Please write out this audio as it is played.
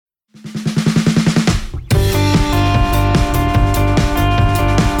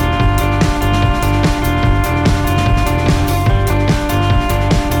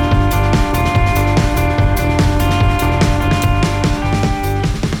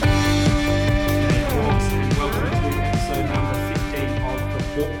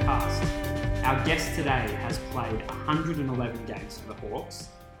today has played 111 games for the Hawks.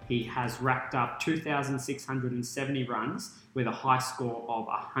 He has racked up 2,670 runs with a high score of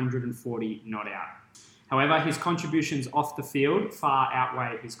 140 not out. However, his contributions off the field far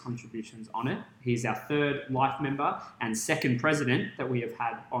outweigh his contributions on it. He's our third life member and second president that we have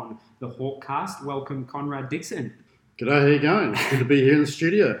had on the Hawkcast. Welcome, Conrad Dickson. G'day, how you going? Good to be here in the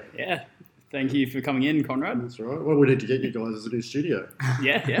studio. Yeah, thank you for coming in, Conrad. That's right. Well, we need to get you guys as a new studio.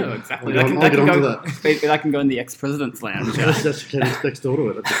 Yeah, exactly. I'll get onto that. That can go in the ex-president's lounge. That's next door to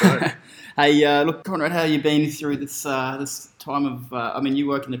it. That'd be great. Hey, look, Conrad, how have you been through this time of... you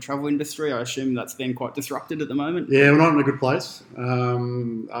work in the travel industry. I assume that's been quite disrupted at the moment. Yeah, we're not in a good place.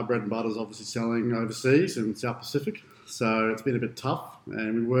 Our bread and butter is obviously selling overseas in South Pacific, so it's been a bit tough.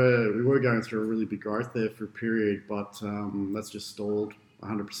 And we were going through a really big growth there for a period, but that's just stalled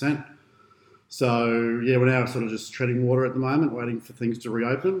 100%. So, yeah, we're now sort of just treading water at the moment, waiting for things to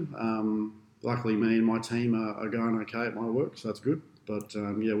reopen. Luckily, me and my team are going okay at my work, so that's good. But,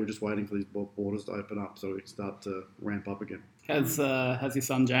 we're just waiting for these borders to open up so we can start to ramp up again. How's your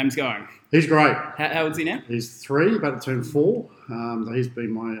son James going? He's great. How old is he now? He's 3, about to turn 4. He's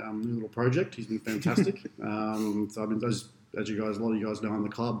been my new little project. He's been fantastic. As you guys, a lot of you guys know in the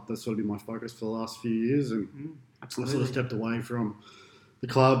club, that's sort of been my focus for the last few years. And I sort of stepped away from the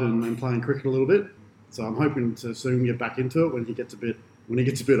club and playing cricket a little bit. So I'm hoping to soon get back into it when he gets a bit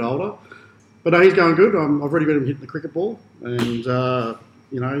older. But no, he's going good. I've already got him hitting the cricket ball, and so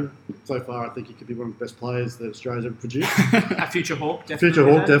far I think he could be one of the best players that Australia's ever produced. A future Hawk, definitely. Future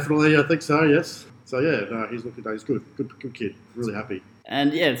Hawk, definitely. I think so. Yes. So yeah, no, he's good. Good kid. Really happy.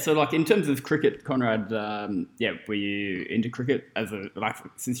 And yeah, so like in terms of cricket, Conrad, were you into cricket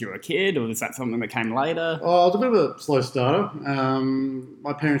since you were a kid, or was that something that came later? Oh, I was a bit of a slow starter.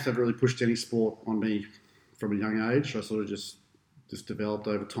 My parents never really pushed any sport on me from a young age. I sort of just developed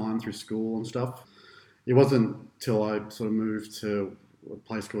over time through school and stuff. It wasn't till I sort of moved to a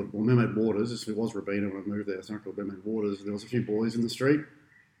place called Mermaid Waters. It was Robina when I moved there. It's not called Mermaid Waters. There was a few boys in the street,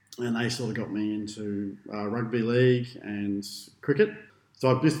 and they sort of got me into rugby league and cricket.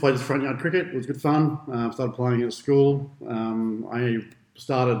 So I just played front yard cricket. It was good fun. Started playing at school. I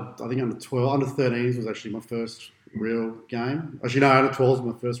started, I think, under 12. Under 13s was actually my first real game. Actually, no, under 12s was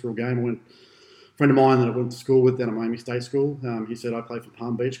my first real game. A friend of mine that I went to school with down at Miami State School, he said, I play for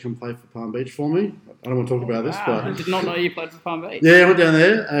Palm Beach. Come play for Palm Beach for me. I don't want to talk about this, but... I did not know you played for Palm Beach. Yeah, I went down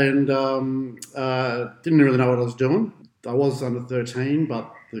there and didn't really know what I was doing. I was under 13,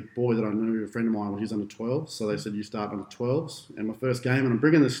 but the boy that I knew, a friend of mine, he was under 12, so they said, you start under 12s. And my first game, and I'm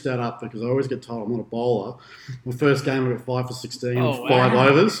bringing this stat up because I always get told I'm not a bowler. My first game, I got 5 for 16, 5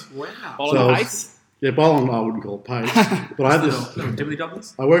 overs. Wow. Bowling pace? Yeah, bowling, I wouldn't call it pace. But I had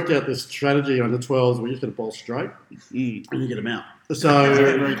this... I worked out this strategy on the 12s where you just got to bowl straight and you get them out. So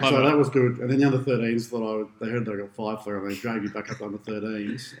that was good. And then the under 13s, they heard that I got 5 for, and they dragged me back up to under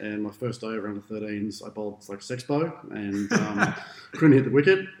 13s. And my first over under 13s, I bowled like Sexpo and couldn't hit the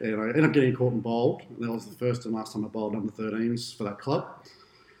wicket. And I ended up getting caught and bowled. And that was the first and last time I bowled under 13s for that club.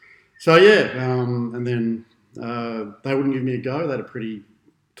 So and then they wouldn't give me a go. They had a pretty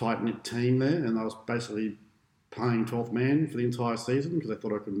tight-knit team there, and I was basically playing 12th man for the entire season because they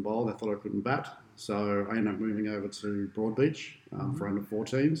thought I couldn't bowl, they thought I couldn't bat. So I ended up moving over to Broadbeach for under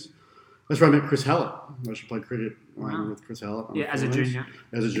 14s. That's where I met Chris Hallett. I actually played cricket with Chris Hallett. Yeah, as a junior.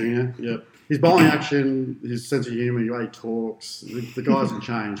 As a junior, yeah. His bowling action, his sense of humour, the way he talks, the guy hasn't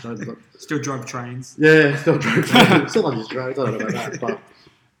changed. Still drove trains. Yeah, still drove trains. Still loves his trains, I don't know about that, but...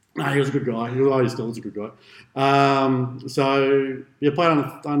 No, he was a good guy. He still is a good guy. Played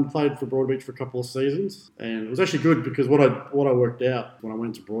for Broadbeach for a couple of seasons, and it was actually good because what I worked out when I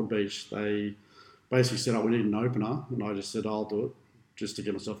went to Broadbeach, they basically said, we need an opener, and I just said, I'll do it just to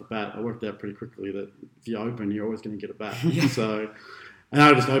get myself a bat. I worked out pretty quickly that if you open, you're always going to get a bat. And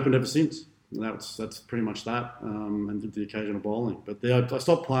I just opened ever since. And that's pretty much that, and did the occasional bowling. But I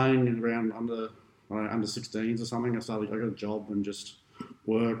stopped playing around under 16s or something. I got a job and just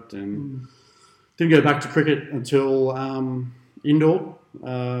worked and didn't go back to cricket until indoor.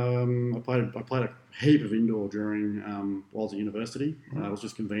 I played a heap of indoor during while I was at university. It was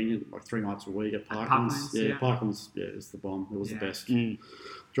just convenient, like 3 nights a week at Parklands. Parklands, it's the bomb. It was the best.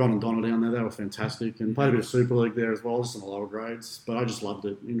 John and Donna down there, they were fantastic, and played a bit of Super League there as well, just in the lower grades. But I just loved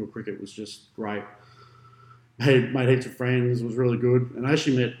it. Indoor cricket was just great. Made heaps of friends. It was really good, and I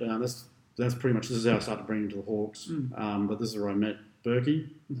actually met. This is how I started bringing to the Hawks. But this is where I met Berkey.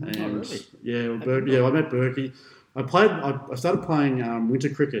 And really? Yeah, I met Berkey. I started playing winter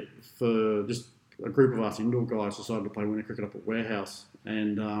cricket for just a group of us indoor guys. Decided to play winter cricket up at Warehouse,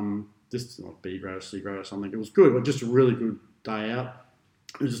 and just like B grade or C grade or something. It was good. It was just a really good day out.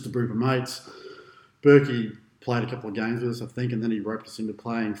 It was just a group of mates. Berkey played a couple of games with us, I think, and then he roped us into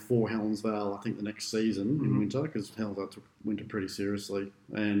playing for Helensvale, I think, the next season in winter, because Helensvale took winter pretty seriously.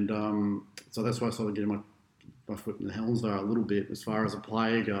 And so that's why I started getting my foot in the Helensvale a little bit as far as a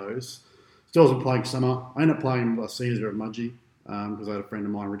player goes. Still wasn't playing summer. I ended up playing a season at Mudgee because I had a friend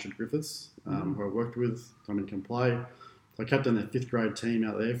of mine, Richard Griffiths, who I worked with, told me to come play. So I captained their 5th grade team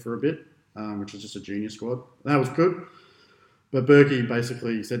out there for a bit, which was just a junior squad. And that was good. But Berkey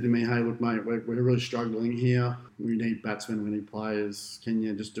basically said to me, hey, look, mate, we're really struggling here. We need batsmen, we need players. Can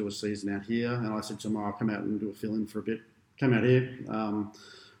you just do a season out here? And I said to him, I'll come out and do a fill-in for a bit. Came out here,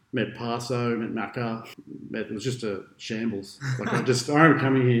 met Parso, met Macca. It was just a shambles. Like I remember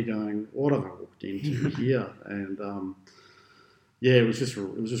coming here going, what have I walked into here? And it was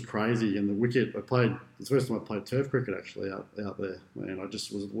just crazy. And the wicket, it's the first time I played turf cricket actually out there. And I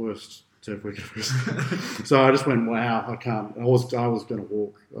just was the worst turf wicket. So I just went, wow, I can't. I was going to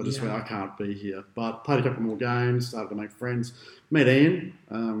walk. I just went, I can't be here. But played a couple more games, started to make friends. Met Ian,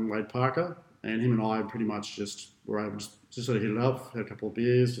 Wade Parker, and him and I pretty much just were able to just sort of hit it up, had a couple of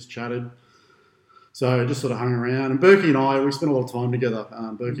beers, just chatted. So just sort of hung around. And Berkey and I, we spent a lot of time together.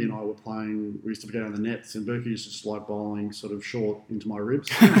 Berkey and I were playing, we used to go down the nets, and Berkey used to just like bowling sort of short into my ribs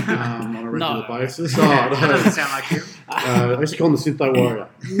on a regular basis. Oh, that doesn't sound like you. I used to call him the Synth Warrior.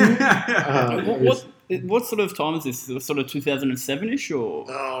 What sort of time is this? Sort of 2007-ish or?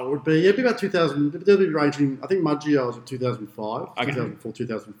 Oh, it would be, it'd be about 2000. It'd be ranging, I think Mudgee I was at 2005, Okay. 2004,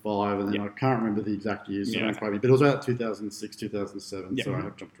 2005, and then I can't remember the exact years, so Yeah, don't quote me, but it was about 2006, 2007, Yeah. so I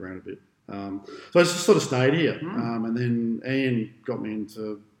have jumped around a bit. So I just sort of stayed here, and then Ian got me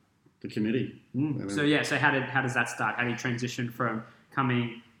into the committee. So how does that start? How do you transition from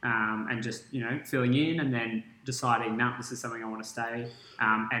coming and just filling in, and then deciding, no, this is something I want to stay?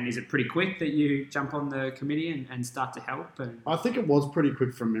 And is it pretty quick that you jump on the committee and start to help? I think it was pretty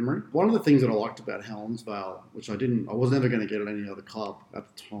quick from memory. One of the things that I liked about Helensvale, which I was never going to get at any other club at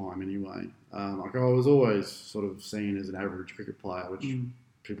the time anyway. Like I was always sort of seen as an average cricket player, which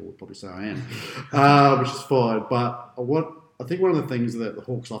people would probably say I am, which is fine. But I think one of the things that the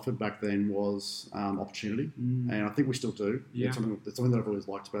Hawks offered back then was opportunity, and I think we still do. Yeah. It's something that I've always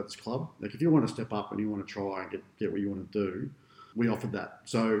liked about this club. Like if you want to step up and you want to try and get what you want to do, we offered that.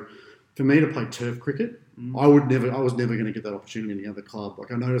 So for me to play turf cricket, I was never going to get that opportunity in any other club.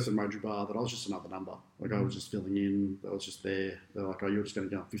 Like I noticed at Mojubar that I was just another number. Like I was just filling in. I was just there. They're like, oh, you're just going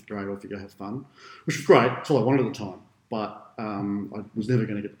to go in 5th grade off, you go have fun, which was great. That's all I wanted at the time. But I was never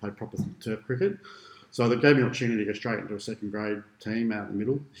going to get to play proper turf cricket. So they gave me an opportunity to go straight into a 2nd grade team out in the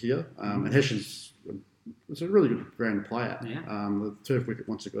middle here. And Hessian's it's a really good ground to play at. Yeah. The turf wicket,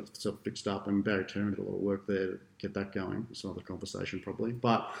 once it got itself fixed up, and Barry Turner did a lot of work there to get that going. It's another conversation probably.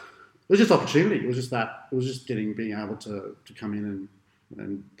 But it was just opportunity. It was just being able to come in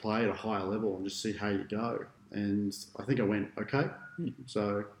and play at a higher level and just see how you go. And I think I went, okay.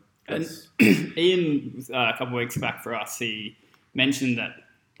 So... And Ian, a couple of weeks back for us, he mentioned that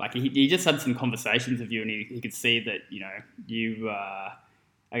like he just had some conversations with you, and he could see that you I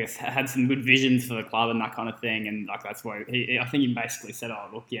guess had some good visions for the club and that kind of thing, and like that's why I think he basically said, "Oh,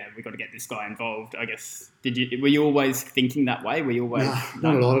 look, yeah, we got to get this guy involved." I guess were you always thinking that way? Were you always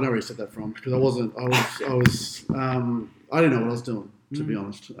not at all? I don't know where he said that from because I wasn't. I was. I didn't know what I was doing, to be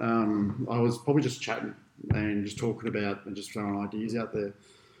honest. I was probably just chatting and just talking about and just throwing ideas out there.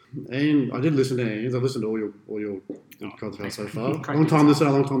 And I did listen to Ian's. I've listened to all your podcasts so far. Long time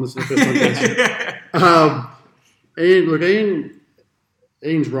listener, first time guest. And look,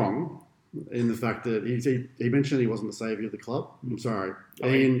 Ian's wrong in the fact that he mentioned he wasn't the saviour of the club. I'm sorry.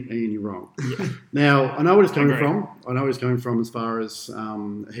 Ian, you're wrong. Yeah. Now, I know what he's coming from. I know where he's coming from as far as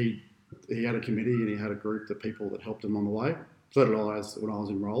he had a committee and he had a group of people that helped him on the way. So did I when I was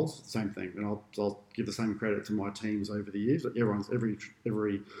in roles, same thing. And I'll give the same credit to my teams over the years. Like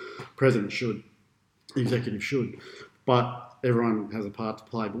every president should, executive should, but everyone has a part to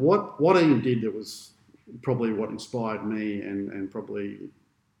play. But what Ian did that was probably what inspired me and probably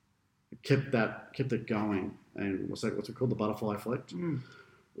kept it going. And what's it called, the butterfly effect,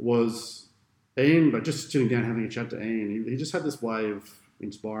 was Ian. But just sitting down having a chat to Ian, he just had this way of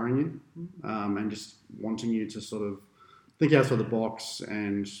inspiring you and just wanting you to sort of think outside the box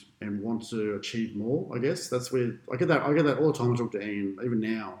and want to achieve more. I guess that's where I get that all the time. I talk to Ian, even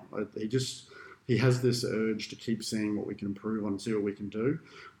now. He has this urge to keep seeing what we can improve on and see what we can do.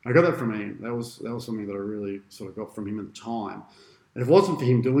 I got that from Ian. That was something that I really sort of got from him at the time. And if it wasn't for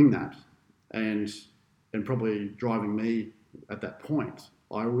him doing that and probably driving me at that point,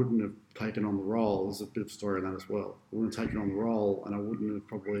 I wouldn't have taken on the role. There's a bit of a story on that as well. I wouldn't have taken on the role, and I wouldn't have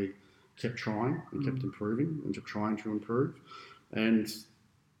probably kept trying and kept improving and kept trying to improve. And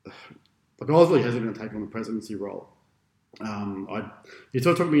I was really hesitant to take on the presidency role. He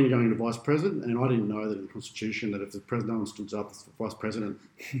sort of took me into going into vice president, and I didn't know that in the Constitution that if the president stood up, the vice president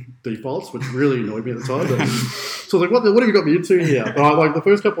defaults, which really annoyed me at the time. But, so I was like, what have you got me into here? But the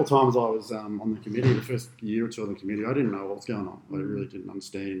first couple of times I was on the committee, the first year or two on the committee, I didn't know what was going on. I really didn't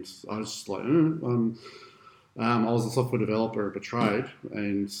understand. I was just like, I was a software developer by trade,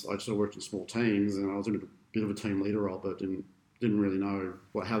 and I sort of worked in small teams, and I was in a bit of a team leader role, but didn't really know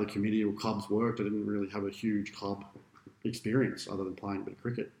how the committee or clubs worked. I didn't really have a huge club experience other than playing a bit of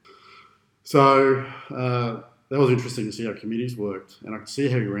cricket. So that was interesting to see how committees worked, and I could see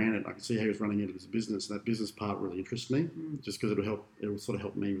how he ran it. I could see how he was running it as a business, and that business part really interested me, just because it would sort of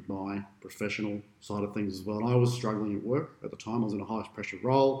help me with my professional side of things as well. And I was struggling at work at the time. I was in a high pressure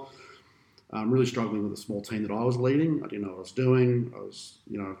role. Really struggling with a small team that I was leading. I didn't know what I was doing. I was,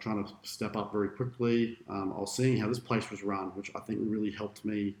 trying to step up very quickly. I was seeing how this place was run, which I think really helped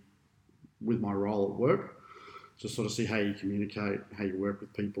me with my role at work. Just sort of see how you communicate, how you work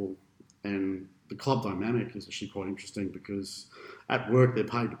with people, and the club dynamic is actually quite interesting because at work they're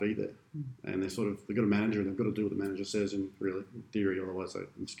paid to be there, and they've got a manager and they've got to do what the manager says in theory, otherwise they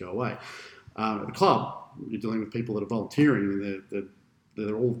just go away. At the club, you're dealing with people that are volunteering, and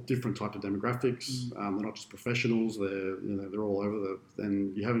they're all different type of demographics. They're not just professionals. They're all over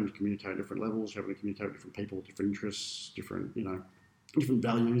and you're having to communicate at different levels. You're having to communicate with different people, different interests, different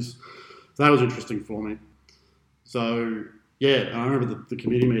values. So that was interesting for me. So, yeah, I remember the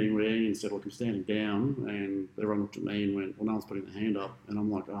committee meeting where Ian said, look, I'm standing down, and everyone looked at me and went, well, no one's putting their hand up. And I'm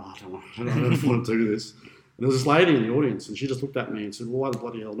like, I don't want to do this. And there was this lady in the audience, and she just looked at me and said, well, why the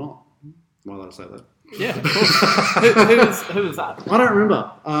bloody hell not? Am I allowed to say that? Yeah, of course. who was that? I don't remember.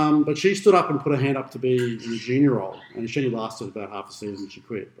 But she stood up and put her hand up to be in a junior role, and she only lasted about half a season and she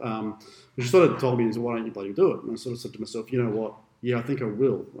quit. But she sort of told me, why don't you bloody do it? And I sort of said to myself, you know what? Yeah, I think I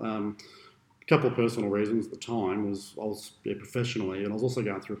will. A couple of personal reasons at the time was I was professionally, and I was also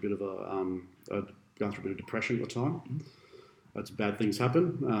going through a bit of depression at the time. That's bad things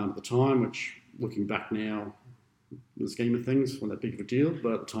happen at the time, which looking back now, in the scheme of things, wasn't that big of a deal,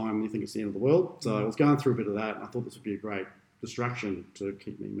 but at the time you think it's the end of the world. So I was going through a bit of that, and I thought this would be a great distraction to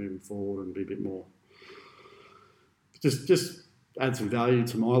keep me moving forward and be a bit more, just add some value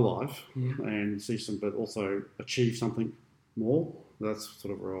to my life and see but also achieve something more. That's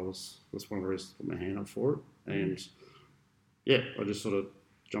sort of where I was. That's one of the reasons I put my hand up for it. And yeah, I just sort of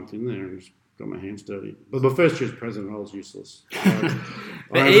jumped in there and just got my hands dirty. But my first year as president, I was useless.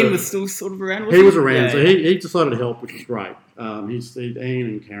 But Ian was still sort of around, wasn't he? Was around, so he decided to help, which was great. Ian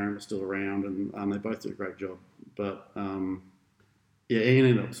and Karen were still around, and they both did a great job. But Ian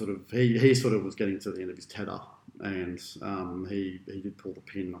ended up he sort of was getting to the end of his tether, and he did pull the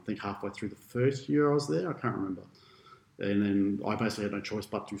pin, I think, halfway through the first year I was there. I can't remember. And then I basically had no choice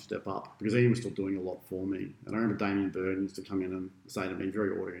but to step up because Ian was still doing a lot for me. And I remember Damien Byrne used to come in and say to me, he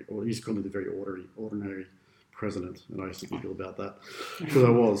used to call me the very ordinary president. And I used to giggle about that because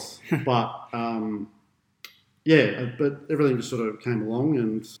I was. But, but everything just sort of came along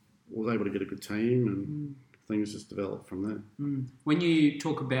and was able to get a good team and things just developed from there. When you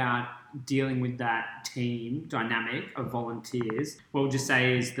talk about dealing with that team dynamic of volunteers, what would you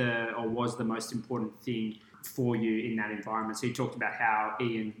say was the most important thing for you in that environment? So you talked about how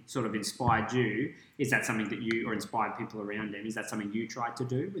Ian sort of inspired you. Is that something that or inspired people around him? Is that something you tried to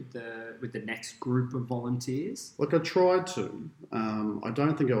do with the next group of volunteers? Look, I tried to. I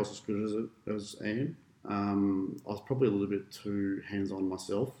don't think I was as good as Ian. I was probably a little bit too hands-on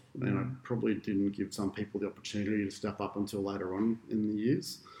myself, and I probably didn't give some people the opportunity to step up until later on in the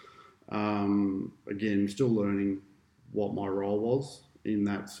years. Again, still learning what my role was in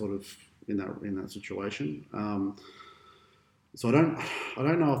that sort of in that situation. So I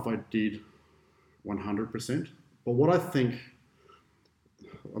don't know if I did 100%, but what I think,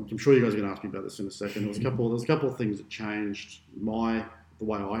 I'm sure you guys are going to ask me about this in a second. There's a couple of things that changed the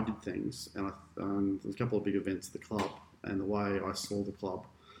way I did things, and there's a couple of big events at the club and the way I saw the club,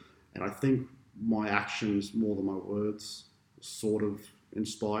 and I think my actions more than my words sort of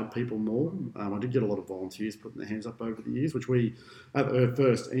inspired people more. I did get a lot of volunteers putting their hands up over the years, which at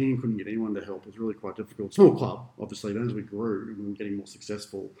first Ian couldn't get anyone to help. It was really quite difficult. Small club, obviously, but as we grew and we were getting more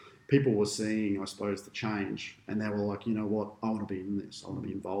successful, people were seeing, I suppose, the change, and they were like, you know what, I want to be in this, I want to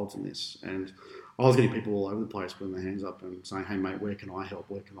be involved in this. And I was getting people all over the place putting their hands up and saying, hey mate, where can I help,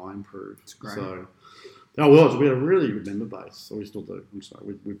 where can I improve? It's great. So we had a really good member base, so we still do.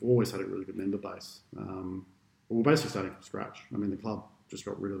 We've always had a really good member base. We're basically starting from scratch. I mean, the club just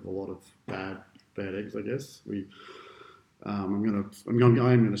got rid of a lot of bad eggs, I guess. I'm going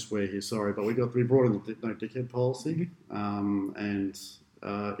to swear here, sorry, but we brought in the no dickhead policy, and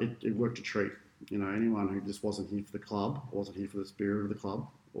it worked a treat. You know, anyone who just wasn't here for the club, wasn't here for the spirit of the club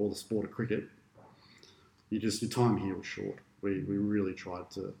or the sport of cricket, your time here was short. We really tried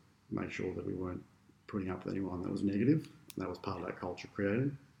to make sure that we weren't putting up with anyone that was negative. That was part of that culture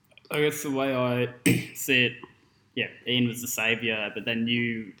created. I guess the way I see it, yeah, Ian was the saviour, but then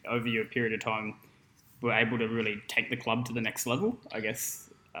you, over your period of time, were able to really take the club to the next level. I guess,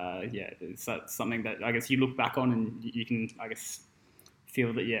 it's something that I guess you look back on and you can, I guess,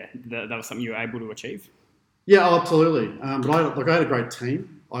 feel that, that was something you were able to achieve. Yeah, absolutely. But I had a great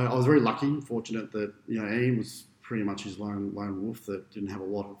team. I was very lucky and fortunate that, you know, Ian was pretty much his lone wolf that didn't have a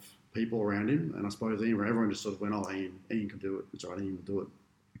lot of people around him. And I suppose everyone just sort of went, oh, Ian could do it. It's all right, Ian would do it.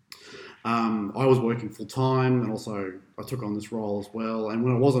 I was working full time, and also I took on this role as well. And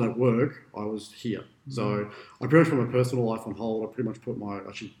when I wasn't at work, I was here. So I pretty much put my personal life on hold. I pretty much put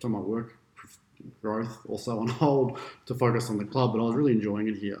my work growth also on hold to focus on the club. But I was really enjoying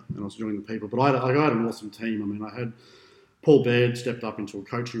it here, and I was enjoying the people. But I had an awesome team. I mean, I had Paul Baird stepped up into a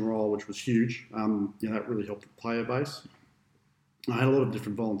coaching role, which was huge. That really helped the player base. I had a lot of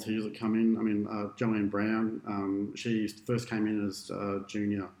different volunteers that come in. I mean, Joanne Brown, she first came in as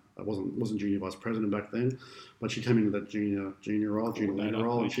junior. I wasn't junior vice president back then, but she came into that junior role, junior leader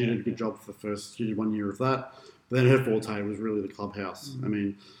role, and she did a good job for the first. She did 1 year of that. But then her forte was really the clubhouse. I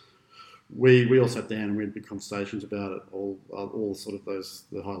mean, we all sat down and we had big conversations about it. All sort of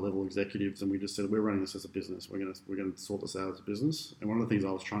the high level executives, and we just said we're running this as a business. We're gonna sort this out as a business. And one of the things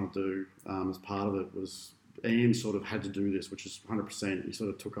I was trying to do as part of it was Ian sort of had to do this, which is 100%. He sort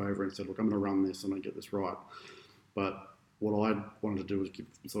of took over and said, look, I'm going to run this. I'm going to get this right. But what I wanted to do was give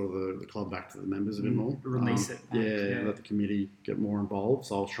sort of the club back to the members a bit more. Release it back. Let the committee get more involved.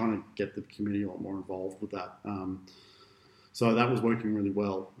 So I was trying to get the committee a lot more involved with that. So that was working really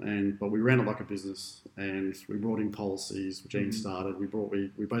well. But we ran it like a business, and we brought in policies, which Ian started.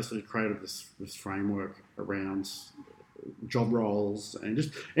 We basically created this framework around job roles and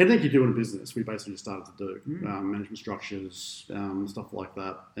just anything you do in a business. We basically started to do management structures, stuff like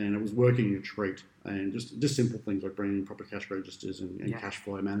that, and it was working a treat. And just simple things like bringing in proper cash registers and cash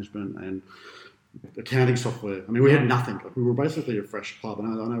flow management and accounting software. I mean, we had nothing. Like, we were basically a fresh club. And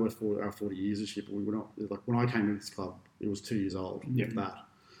I know we're our 40 years this year, but we were not. Like when I came into this club, it was 2 years old. If that.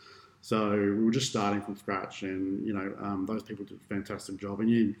 So we were just starting from scratch, and those people did a fantastic job. And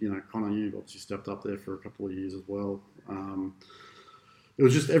you Connor, you obviously stepped up there for a couple of years as well. It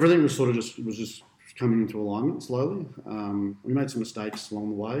was just everything was sort of just coming into alignment slowly. We made some mistakes along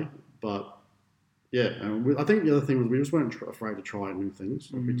the way, but I think the other thing was we just weren't afraid to try new things.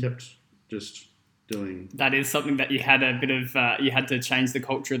 Like we kept just doing. That is something that you had a bit of. You had to change the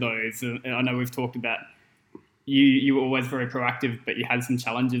culture, though. I know we've talked about. You were always very proactive, but you had some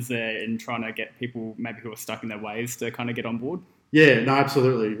challenges there in trying to get people maybe who were stuck in their ways to kind of get on board. Yeah, no,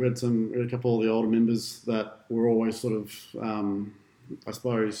 absolutely. We had a couple of the older members that were always sort of, I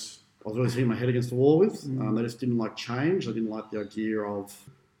suppose, I was always hitting my head against the wall with. They just didn't like change. They didn't like the idea of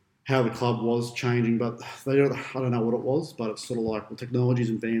how the club was changing, but I don't know what it was, but it's sort of like, well, technology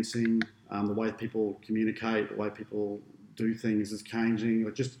is advancing, the way people communicate, the way people do things is changing.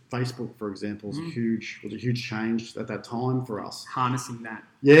 Like just Facebook, for example, was a huge change at that time for us. Harnessing that.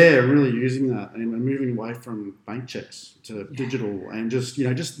 Yeah, really using that and moving away from bank checks to digital and just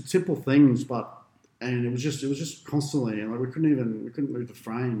simple things, and it was just constantly, and like we couldn't move the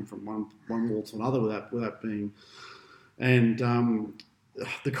frame from one wall to another without being, and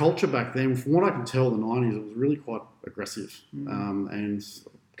the culture back then, from what I can tell, the 90s, it was really quite aggressive, and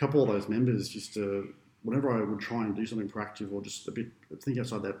a couple of those members used to. Whenever I would try and do something proactive or just a bit think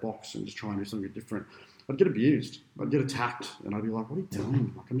outside that box and just try and do something different, I'd get abused. I'd get attacked, and I'd be like, "What are you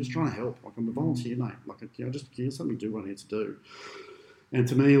doing? Like, I'm just trying to help. Like, I'm a volunteer, mate. Like, just here's something to do what I need to do." And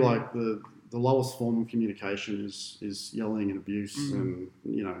to me, like the lowest form of communication is yelling and abuse. And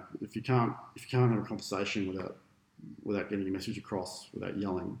if you can't have a conversation without getting your message across, without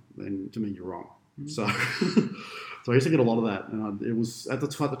yelling, then to me you're wrong. So I used to get a lot of that, and it was at the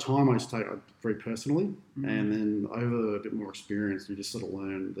time I used to take it very personally, and then over a bit more experience, you just sort of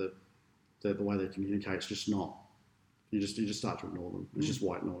learn that the way they communicate is just not. You just start to ignore them. It's just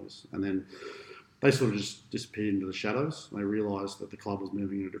white noise, and then they sort of just disappeared into the shadows. They realised that the club was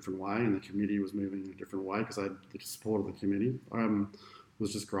moving in a different way, and the committee was moving in a different way because they had the support of the committee.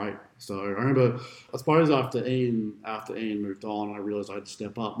 Was just great. So I remember, I suppose after Ian moved on, I realised I had to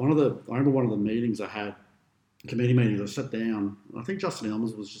step up. I remember one of the meetings I had, committee meetings, I sat down. I think Justin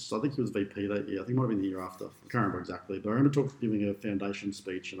Elmers I think he was VP that year. I think it might have been the year after. I can't remember exactly. But I remember giving a foundation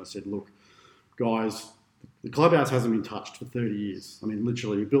speech, and I said, look, guys, The clubhouse hasn't been touched for 30 years. I mean,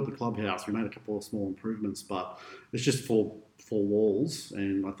 literally, we built the clubhouse. We made a couple of small improvements, but it's just four walls.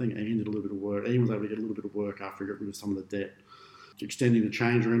 And I think Ian did a little bit of work. Ian was able to get a little bit of work after he got rid of some of the debt, extending the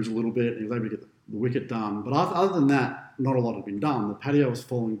change rooms a little bit. He was able to get the wicket done. But other than that, not a lot had been done. The patio was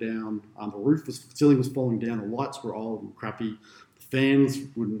falling down. The ceiling was falling down. The lights were old and crappy. The fans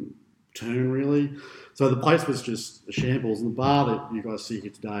wouldn't turn really. So the place was just a shambles. And the bar that you guys see here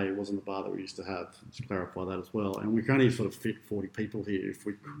today wasn't the bar that we used to have. To clarify that as well. And we can only sort of fit 40 people here. If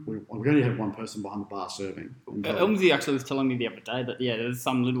we only have one person behind the bar serving. Elmsy actually was telling me the other day that there's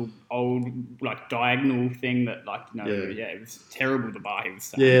some little old like diagonal thing that it was terrible. The bar he was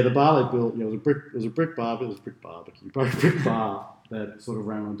saying. Yeah, the bar they built. It was a brick bar, but it was a brick barbecue, brick bar that sort of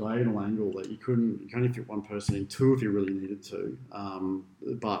ran on a diagonal angle that you can only fit one person in, two if you really needed to,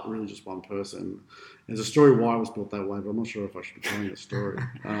 but really just one person. There's a story why it was built that way, but I'm not sure if I should be telling that story.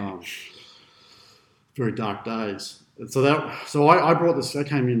 Very dark days. So I brought this. I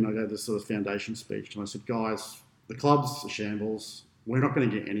came in. I gave this sort of foundation speech, and I said, guys, the club's a shambles. We're not going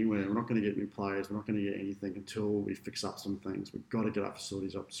to get anywhere. We're not going to get new players. We're not going to get anything until we fix up some things. We've got to get our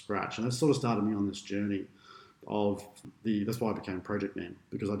facilities up to scratch, and that sort of started me on this journey. That's why I became project man,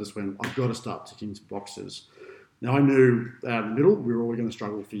 because I just went, I've got to start ticking some boxes. Now I knew out in the middle we were always going to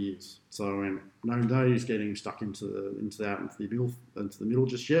struggle for years, so I went, no use getting stuck into the middle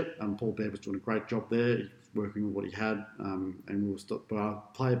just yet. Paul Baird was doing a great job there, working with what he had, and but our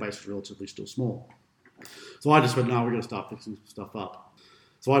player base was relatively still small. So I just went, no, we've got to start fixing stuff up.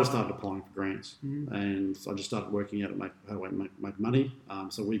 So I just started applying for grants, and I just started working out how to make money.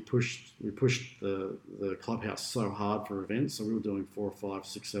 So we pushed the clubhouse so hard for events. So we were doing 4 or 5,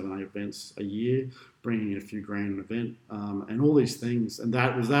 6, 7, 8 events a year, bringing in a few grand an event, and all these things. And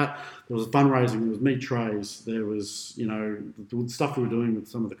that. There was fundraising. There was meat trays. There was the stuff we were doing with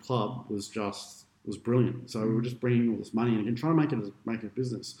some of the club was brilliant. So we were just bringing all this money in again, trying to make it a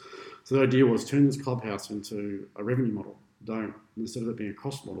business. So the idea was turn this clubhouse into a revenue model. Instead of it being a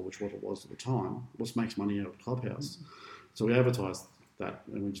cost model, which what it was at the time, what makes money out of the clubhouse. So we advertised that,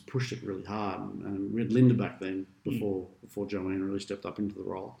 and we just pushed it really hard. And we had Linda back then before Joanne really stepped up into the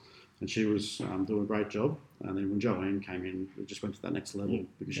role, and she was doing a great job. And then when Joanne came in, it just went to that next level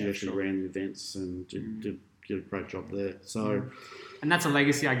because she actually ran the events and did a great job there. So, and that's a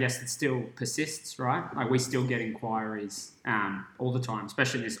legacy, I guess, that still persists, right? Like we still get inquiries all the time,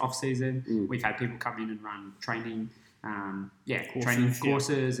 especially in this off season. We've had people come in and run training. Training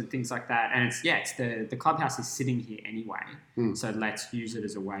courses and things like that, and it's the clubhouse is sitting here anyway, so let's use it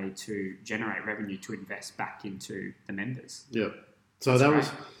as a way to generate revenue to invest back into the members. Yeah, so that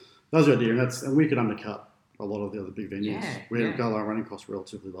was the idea, and we could undercut a lot of the other big venues. We had our running costs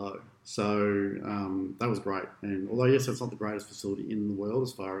relatively low, so that was great. And although yes, it's not the greatest facility in the world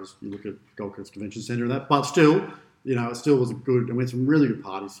as far as you look at Gold Coast Convention Centre and that, but still. It still was good, and we had some really good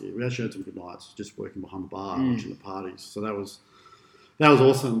parties here. We actually had some good nights just working behind the bar, watching the parties. So that was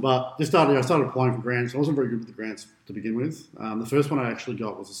awesome. But I started applying for grants. I wasn't very good with the grants to begin with. The first one I actually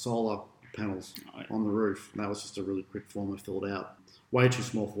got was the solar panels on the roof. And that was just a really quick form I filled out. Way too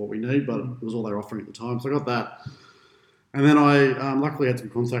small for what we need, but it was all they were offering at the time. So I got that. And then I luckily had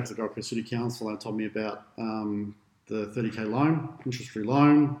some contacts at Gold Coast City Council and told me about the 30k loan, interest-free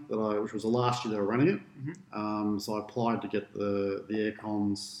loan, which was the last year they were running it. So I applied to get the air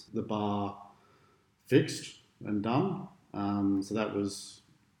cons, the bar fixed and done. So that was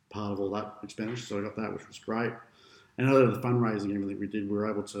part of all that expenditure. So I got that, which was great. And out of the fundraising and everything we did, we were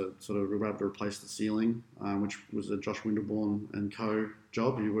able to replace the ceiling, which was a Josh Winterbourne and co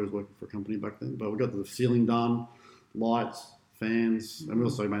job. He was working for a company back then. But we got the ceiling done, lights, fans, and we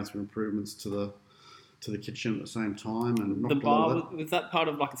also made some improvements to the kitchen at the same time. And the bar, was that part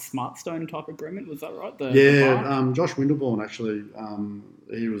of like a SmartStone type agreement? Was that right? The bar? Josh Winterbourne actually,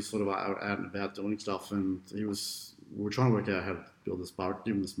 he was sort of out and about doing stuff, and we were trying to work out how to build this bar,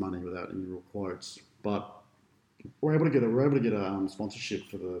 give him this money without any real quotes. But we're able to get a sponsorship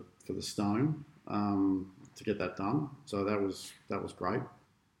for the stone to get that done. So that was great. And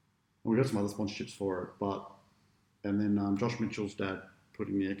we got some other sponsorships for it, and then Josh Mitchell's dad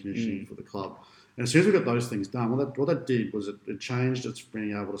putting the air conditioning for the club. And as soon as we got those things done, what that did was it changed its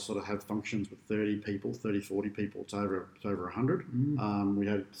being able to sort of have functions with 30 people, 40 people to over 100. We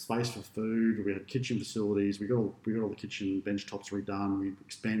had space for food, we had kitchen facilities, we got all the kitchen bench tops redone, we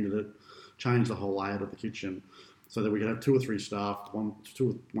expanded it, changed the whole layout of the kitchen so that we could have 2 or 3 staff, one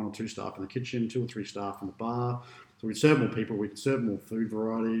or two staff in the kitchen, 2 or 3 staff in the bar. So we'd serve more people, we could serve more food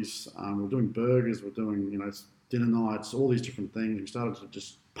varieties. We're doing burgers, we're doing dinner nights, all these different things. We started to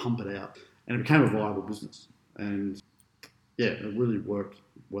just pump it out. And it became a viable business. And, it really worked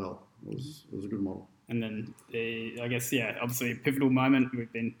well. It was a good model. And then, obviously a pivotal moment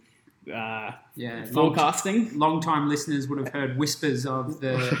we've been forecasting. Long-time listeners would have heard whispers of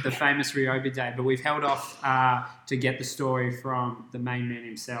the famous Ryobi Day, but we've held off to get the story from the main man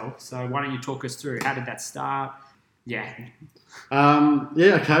himself. So why don't you talk us through, how did that start? Yeah.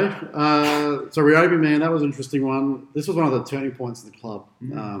 Okay. So Ryobi, man, that was an interesting one. This was one of the turning points in the club.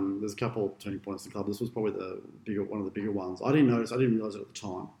 There's a couple of turning points in the club. This was probably one of the bigger ones. I didn't realise it at the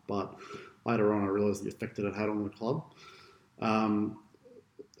time, but later on I realised the effect that it had on the club.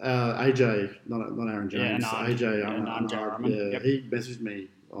 AJ, not Aaron Jones, AJ, he messaged me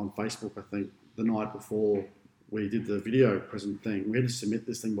on Facebook, I think, the night before we did the video present thing. We had to submit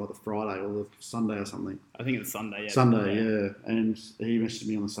this thing by the Friday or the Sunday or something. I think it was Sunday, yeah. Sunday, yeah. And he messaged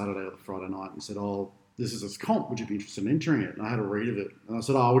me on the Saturday or the Friday night and said, this is a comp, would you be interested in entering it? And I had a read of it. And I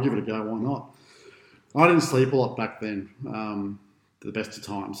said, I would give it a go, why not? I didn't sleep a lot back then, to the best of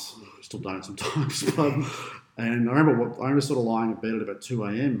times. I still don't sometimes. And I remember sort of lying in bed at about 2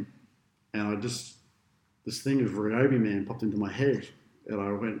 a.m. and this thing of Ryobi Man popped into my head. And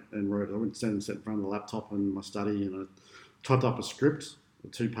I went and sat in front of the laptop in my study and I typed up a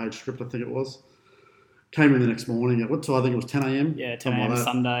 2-page script, I think it was. Came in the next morning at what time? I think it was 10 a.m. Yeah, 10 a.m.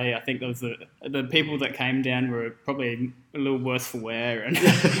 Sunday. I think there was the people that came down were probably a little worse for wear, and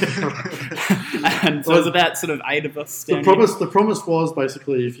and so it was about sort of 8 of us. The promise was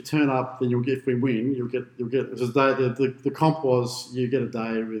basically if you turn up, then if we win, you'll get. The comp was you get a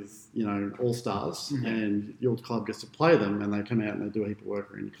day with all stars, and your club gets to play them, and they come out and they do a heap of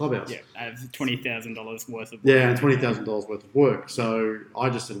work around your clubhouse. Yeah, $20,000 worth of work. Yeah, and $20,000 worth of work. So I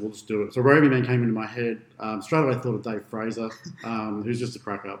just said, we'll just do it. So Ryobi Man came into my head. Straight away I thought of Dave Fraser, who's just a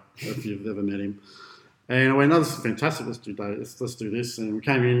crack up if you've ever met him. And I went, no, this is fantastic. Let's do this. And we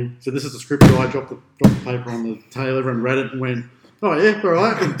came in, said, this is the script. I dropped the paper on the table. Everyone read it and went, oh yeah, all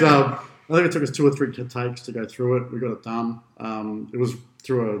right. And, I think it took us 2 or 3 takes to go through it. We got it done. It was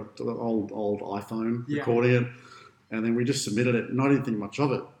through an old iPhone recording it, and then we just submitted it. And I didn't think much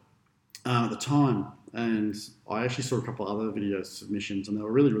of it at the time. And I actually saw a couple of other video submissions, and they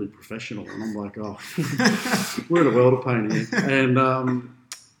were really, really professional. And I'm like, oh, we're in a world of pain here. And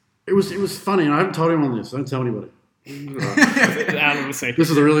it was funny. And I haven't told anyone this. I don't tell anybody. This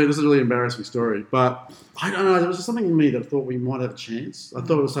is a really embarrassing story. But I don't know. There was just something in me that thought we might have a chance. I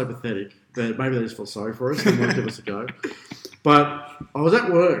thought it was so pathetic that maybe they just felt sorry for us and wanted to give us a go. But I was at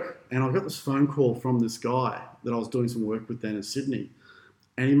work, and I got this phone call from this guy that I was doing some work with down in Sydney,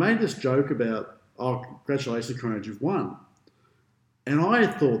 and he made this joke about, oh, congratulations, Conrad, you've won. And I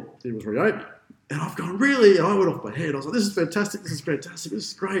thought it was Ryobi. And I've gone, really? And I went off my head. I was like, this is fantastic, this is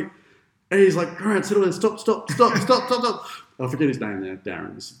great. And he's like, Conrad, settle in, stop. I forget his name now,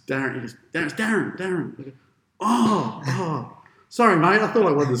 Darren. It's Darren. I go, oh, sorry, mate. I thought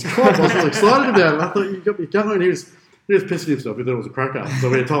I won this club. I was really excited about it. I thought you got me going. He was pissing himself. He thought it was a cracker. So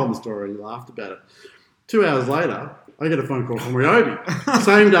we told him the story and he laughed about it. 2 hours later, I get a phone call from Ryobi.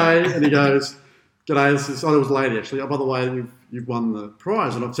 Same day, and he goes, g'day, there was a lady actually. Oh, by the way, you've won the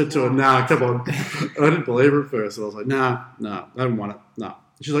prize. And I've said to her, nah, come on. And I didn't believe her at first. And I was like, no, I haven't won it. No.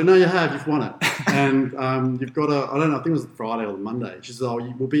 She's like, no, you have. You've won it. And you've got I don't know, I think it was the Friday or the Monday. She said,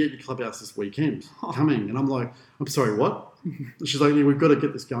 we'll be at your clubhouse this weekend coming. And I'm like, I'm sorry, what? She's like, yeah, we've got to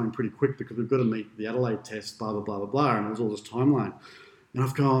get this going pretty quick because we've got to meet the Adelaide test, blah, blah, blah, blah, blah. And it was all this timeline. And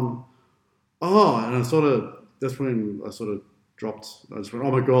I've gone, and that's when I sort of dropped. I just went,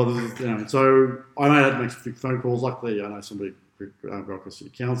 oh my God, this is, So I had to make a few phone calls. Luckily, I know somebody across City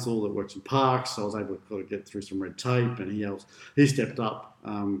Council that works in parks, so I was able to sort of get through some red tape, and he stepped up,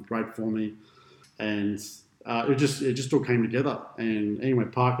 great for me, and it just all came together. And anyway,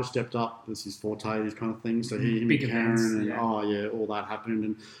 Parker stepped up. This is his forte, these kind of things. So him and Karen, all that happened.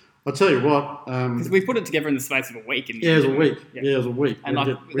 And I'll tell you what, because we put it together in the space of a week. It was a week. Yeah, it was a week. And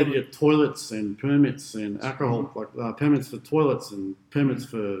we had to get toilets and permits and alcohol, permits for toilets and permits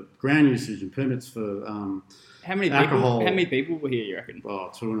for ground usage and permits for How many alcohol. People? How many people were here? You reckon?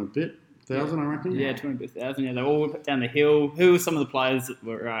 2 and a bit thousand, I reckon. Yeah, 2 and a bit thousand. Yeah, they all went down the hill. Who were some of the players that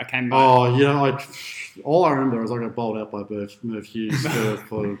were came by? Oh, all I remember is I got bowled out by Merv Hughes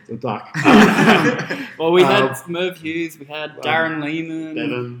for the duck. Well, we had Merv Hughes. We had Darren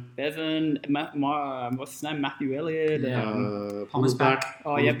Lehman, Bevan. What's his name? Matthew Elliott. Thomas back.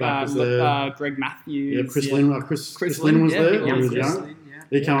 Oh yeah, Greg Matthews. Yeah, Chris Lynn. Chris Lynn was there. Yeah, he was young. Lynn, yeah.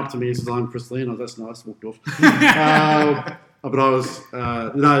 He came up to me and said, "I'm Chris Lynn." That's nice. Walked off. But I was,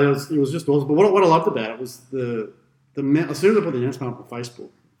 it was just awesome. But what I loved about it was the as soon as I put the announcement up on Facebook,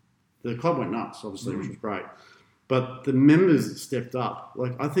 the club went nuts, obviously, which was great. But the members stepped up.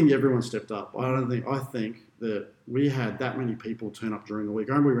 I think everyone stepped up. I think that we had that many people turn up during the week.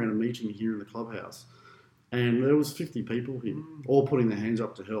 I remember we ran a meeting here in the clubhouse, And there was 50 people here, all putting their hands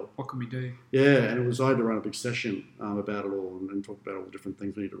up to help. What can we do? Yeah, and I had to run a big session about it all and talk about all the different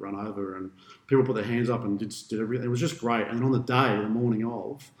things we need to run over. And people put their hands up and did everything. It was just great. And on the morning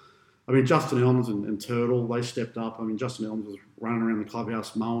of, I mean, Justin Elms and Turtle, they stepped up. I mean, Justin Elms was running around the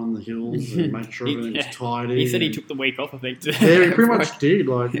clubhouse mowing the hills and making sure everything was tidy. He said he took the week off, I think. Yeah, he pretty much did.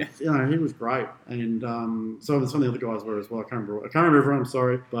 Like, he was great. And so some of the other guys were as well. I can't remember everyone, I'm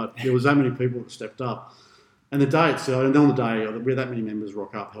sorry. But there was that many people that stepped up. And the day itself, and on the day, we had that many members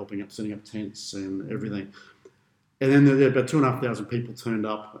rock up, helping up, setting up tents and everything. And then there about 2,500 people turned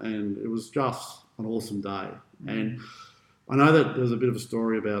up, and it was just an awesome day. And I know that there's a bit of a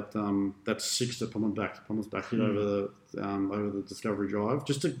story about that six that Pummels back hit over the Discovery Drive.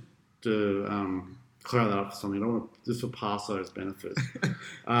 Just to clear that up for something, I don't want just for Parso's benefit.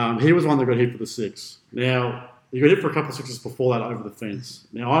 He was one that got hit for the six. Now, he got hit for a couple of sixes before that over the fence.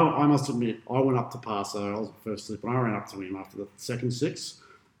 Now, I must admit, I went up to Parso. I was the first slip, and I ran up to him after the second six.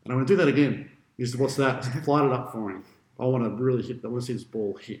 And I went, do that again. He said, what's that? I flied it up for him. I want to see this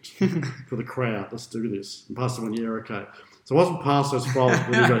ball hit for the crowd. Let's do this. And Parso went, yeah, okay. So it wasn't Parso's fault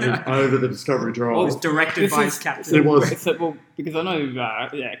when he got hit over the Discovery Drive. It was directed by his captain. It was. Well, because I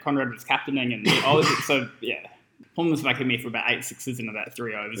know, Conrad was captaining, and Pummels was back at me for about 8 sixes and about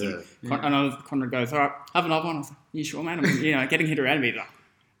 3 overs. Yeah. And Conrad goes, all right, have another one. I was like, you sure, man? I'm getting hit around me. He's like,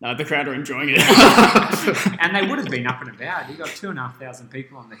 no, the crowd are enjoying it. And they would have been up and about. You got 2,500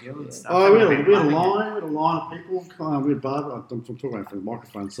 people on the hill and stuff. Oh, we had a line of people. We had barbecue. I'm talking about from the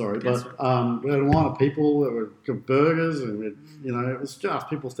microphone, sorry. But we had a line of people that were got burgers, and we had, it was just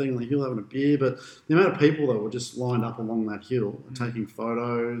people standing on the hill having a beer. But the amount of people that were just lined up along that hill and taking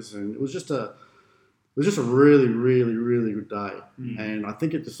photos, and it was just a really, really, really good day. And I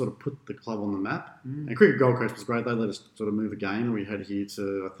think it just sort of put the club on the map. And Cricket Gold Coast was great. They let us sort of move a game, and we had here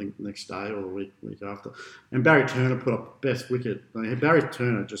to, I think, the next day or the week after. And Barry Turner put up best wicket. Barry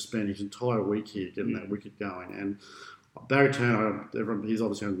Turner just spent his entire week here getting that wicket going. And Barry Turner, he's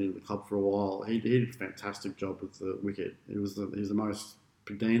obviously only been in the club for a while. He did a fantastic job with the wicket. He's the most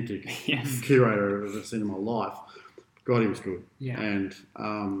pedantic curator I've ever seen in my life. God, he was good. Yeah.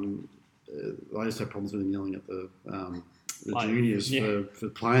 And I just had problems with him yelling at the juniors for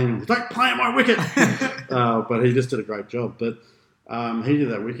playing. Don't play at my wicket! But he just did a great job. But he did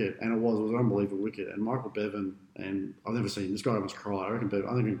that wicket, and it was an unbelievable wicket. And Michael Bevan, and I've never seen this guy almost cry. I reckon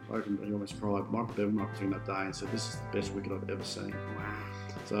he almost cried. Michael Bevan went up to him that day and said, "This is the best wicket I've ever seen." Wow.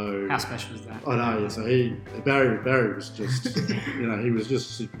 So how special is that? I know. Yeah. So Barry was just, he was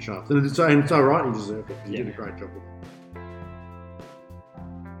just super chuffed, and it's so right. He deserved it. He did a great job with it.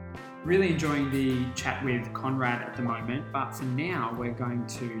 Really enjoying the chat with Conrad at the moment, but for now we're going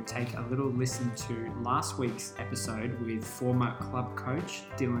to take a little listen to last week's episode with former club coach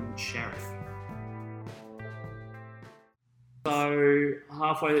Dylan Sheriff. So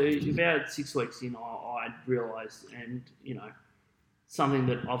halfway, about 6 weeks in, I realised, and something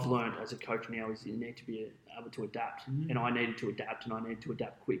that I've learned as a coach now is you need to be able to adapt, and I needed to adapt, and I needed to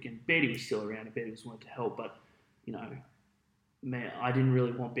adapt quick. And Betty was still around, and Betty was willing to help, but man, I didn't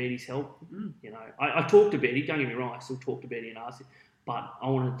really want Betty's help. I talked to Betty, don't get me wrong, I still talk to Betty and ask her, but I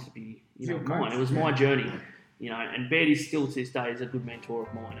wanted it to be mine. It was my journey, and Betty still to this day is a good mentor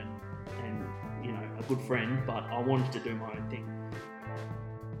of mine and a good friend, but I wanted to do my own thing.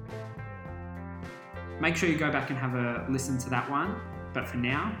 Make sure you go back and have a listen to that one, but for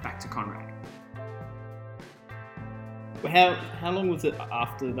now, back to Conrad. How long was it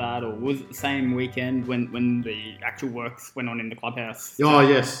after that, or was it the same weekend when the actual works went on in the clubhouse? Oh,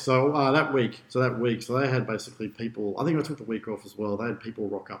 yes. So that week, so they had basically people, I think I took the week off as well, they had people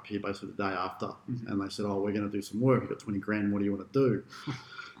rock up here basically the day after, and they said, we're going to do some work, you've got 20 grand, what do you want to do?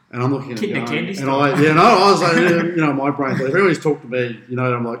 And I'm looking at it going, I was like, my brain's like, everybody's talked to me, and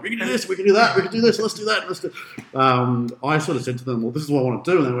I'm like, we can do this, we can do that, we can do this, let's do that, I sort of said to them, well, this is what I want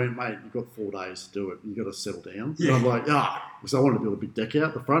to do, and they went, mate, you've got 4 days to do it, you've got to settle down. And I'm like, because I wanted to build a big deck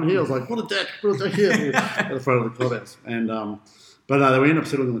out the front here, I was like, put a deck here at the front of the clubhouse. And but no, we ended up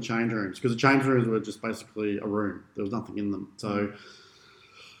settling in the change rooms, because the change rooms were just basically a room, there was nothing in them, so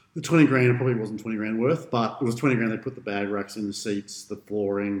the 20 grand probably wasn't 20 grand worth, but it was 20 grand. They put the bag racks in the seats, the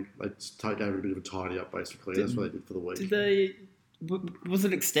flooring. They just gave it a bit of a tidy up, basically. That's what they did for the week. Was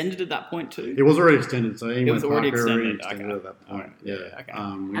it extended at that point too? It was already extended. So it was already extended at that point. Yeah. Okay.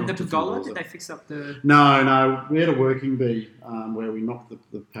 And the pergola, did they fix up the... No. We had a working bee where we knocked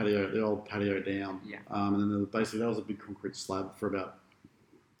the old patio down. Yeah. And then basically that was a big concrete slab for about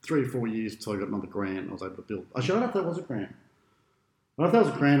 3 or 4 years until I got another grant. I was able to build. Actually, I don't know if that was a grant. I don't know if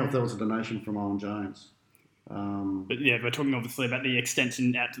that was a grant or if that was a donation from Owen Jones. But yeah, we're talking obviously about the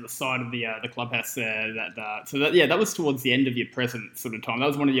extension out to the side of the clubhouse there. That was towards the end of your present sort of time. That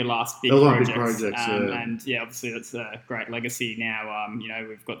was one of your last big projects. And yeah, obviously that's a great legacy now.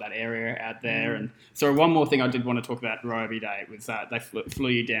 We've got that area out there. And so one more thing I did want to talk about Rugby Day was they flew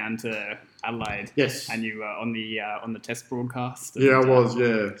you down to Adelaide. Yes. And you were on the test broadcast. Yeah, I was.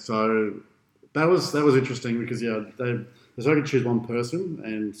 Yeah, so that was interesting because so I could choose one person,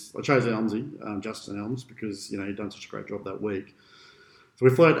 and I chose Elmsy, Justin Elms, because he'd done such a great job that week. So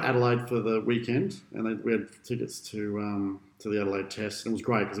we flew out to Adelaide for the weekend, and we had tickets to the Adelaide Test, and it was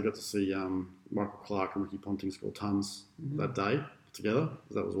great because I got to see Michael Clark and Ricky Ponting score tons that day together.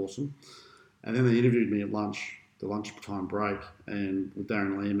 That was awesome. And then they interviewed me at lunch, the lunchtime break, and with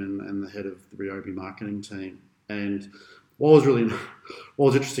Darren Lehman and the head of the Ryobi marketing team. And what was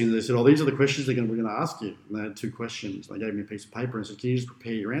interesting, they said, these are the questions we're going to ask you. And they had 2 questions. They gave me a piece of paper and said, can you just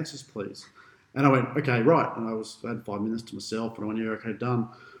prepare your answers, please? And I went, okay, right. And I had 5 minutes to myself, and I went, yeah, okay, done.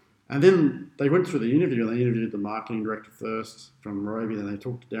 And then they went through the interview, and they interviewed the marketing director first from Ryobi, then they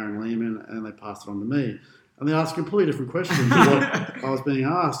talked to Darren Lehman, and then they passed it on to me. And they asked completely different questions to what I was being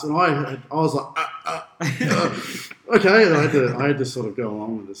asked. And I was like, okay. And I had to sort of go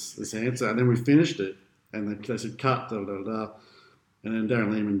along with this answer. And then we finished it. And they said, cut, da, da, da. And then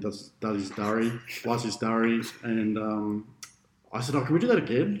Darren Lehman does his durry, flies his durry. And I said, can we do that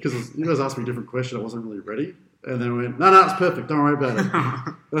again? Because you guys asked me a different question. I wasn't really ready. And then we went, no, it's perfect. Don't worry about it.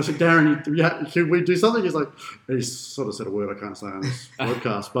 And I said, Darren, should we do something? He's like, he sort of said a word I can't say on this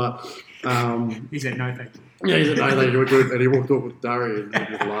podcast. But he said, no, thank you. Yeah, he said, no, thank you. We're good. And he walked off with Durry and he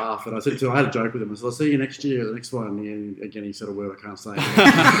had a laugh. And I said to him, I had a joke with him. I said, I'll see you next year, the next one. And again, he said a word I can't say.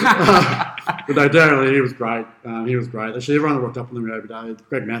 But no, Darren, he was great. Actually, everyone that rocked up on the Ryobi Day,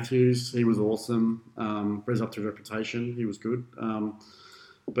 Greg Matthews, he was awesome. Brez up to his reputation. He was good.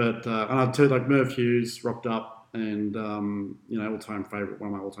 But I too, like Merv Hughes rocked up, and one of my all-time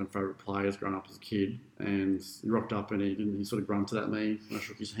favourite players growing up as a kid, and he rocked up and he sort of grunted at me, and I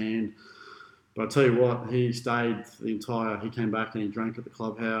shook his hand. But I tell you what, he came back and he drank at the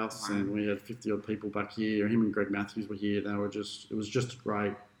clubhouse, and we had 50 odd people back here. Him and Greg Matthews were here. It was just a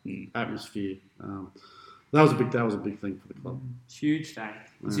great atmosphere. That was a big thing for the club. Huge day.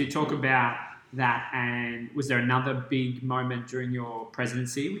 So you talk about that, and was there another big moment during your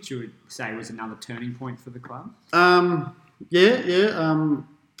presidency which you would say was another turning point for the club? There's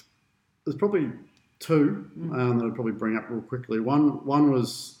probably 2 that I'd probably bring up real quickly. One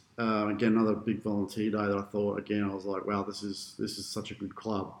was again another big volunteer day that I thought, again, I was like, wow, this is such a good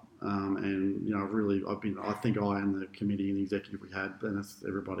club. And I think I and the committee and the executive we had, and that's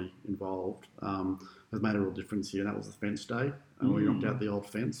everybody involved, has made a real difference here. And that was the fence day. We knocked out the old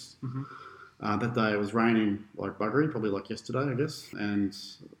fence. That day it was raining like buggery, probably like yesterday, I guess. And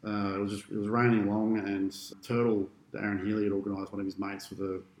it was raining along, and Turtle, Aaron Healy, had organised one of his mates with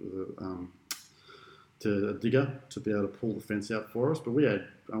a digger to be able to pull the fence out for us. But we had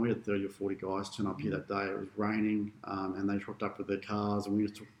 30 or 40 guys turn up here that day. It was raining, and they rocked up with their cars, and we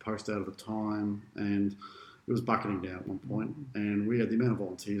just took a post out at a time, and it was bucketing down at one point, and we had the amount of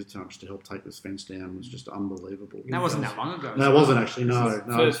volunteers to help take this fence down was just unbelievable. That wasn't that long ago. No, it wasn't actually. No.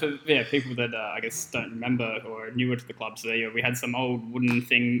 For people that I guess don't remember or are newer to the club, so we had some old wooden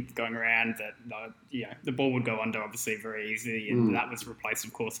thing going around that the ball would go under obviously very easily, and that was replaced,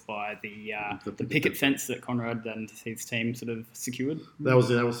 of course, by the picket fence that Conrad and his team sort of secured. That was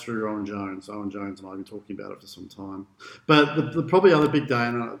through Owen Jones. Owen Jones and I have been talking about it for some time. But the probably other big day,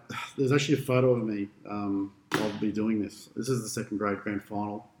 and there's actually a photo of me. I'll be doing this. This is the second grade grand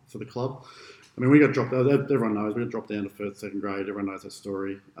final for the club. I mean, we got dropped. Everyone knows we got dropped down to second grade. Everyone knows that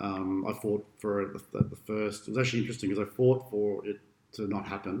story. I fought for it at the first. It was actually interesting because I fought for it to not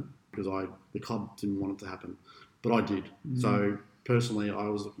happen because the club didn't want it to happen, but I did. So personally, I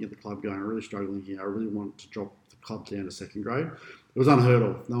was looking at the club going, I'm really struggling here. I really want to drop the club down to second grade. It was unheard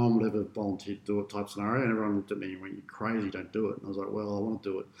of. No one would ever volunteer to do it type scenario, and everyone looked at me and went, you're crazy, don't do it. And I was like, well, I want to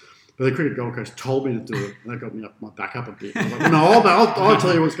do it. But the cricket Gold Coast told me to do it, and that got me my back up a bit. I was like, no, I'll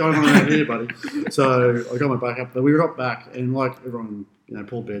tell you what's going on around here, buddy. So I got my back up. But we got back, and like everyone,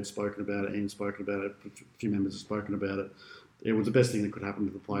 Paul Baird's spoken about it, Ian's spoken about it, a few members have spoken about it. It was the best thing that could happen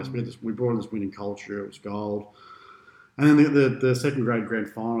to the place. We brought in this winning culture. It was gold. And then the second grade grand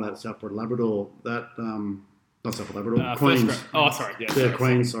final at Southport Labrador, not Southport Labrador, Queens.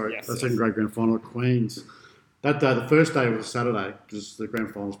 Queens, sorry. Yes, second grade grand final at Queens. That day, the first day was a Saturday, because the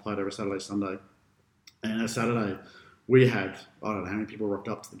grand finals played over Saturday, Sunday. And that Saturday, we had, I don't know how many people rocked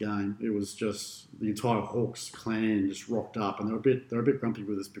up to the game. It was just the entire Hawks clan just rocked up, and they were a bit grumpy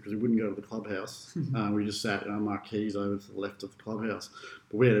with us because we wouldn't go to the clubhouse. We just sat in our marquees over to the left of the clubhouse,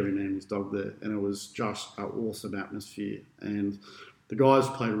 but we had every man and his dog there, and it was just an awesome atmosphere. And the guys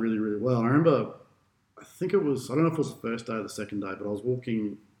played really, really well. I remember, I don't know if it was the first day or the second day, but I was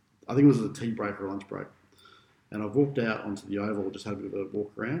walking. I think it was a tea break or a lunch break. And I've walked out onto the oval, just had a bit of a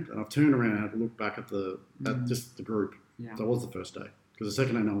walk around, and I've turned around and had a look back at just the group. Yeah. So it was the first day. Because the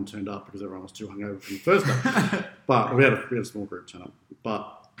second day no one turned up because everyone was too hungover from the first day. But we had a small group turn up.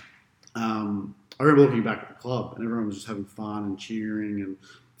 But I remember looking back at the club and everyone was just having fun and cheering. And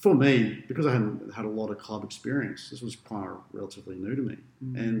for me, because I hadn't had a lot of club experience, this was kind of relatively new to me.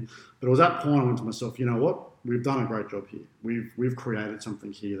 But it was at that point I went to myself, you know what? We've done a great job here. We've created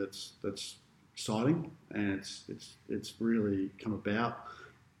something here that's exciting, and it's really come about.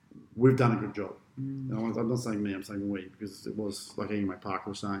 We've done a good job. I'm not saying me, I'm saying we, because it was, like Ian Parker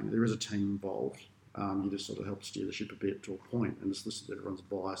was saying, there is a team involved. You just sort of help steer the ship a bit to a point and just listen to everyone's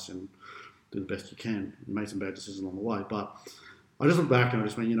advice and do the best you can. You make some bad decisions along the way. But I just look back and I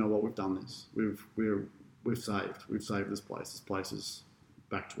just went, you know what, we've done this. We've saved this place. This place is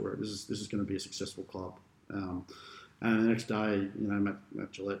back to where this is going to be a successful club. And the next day,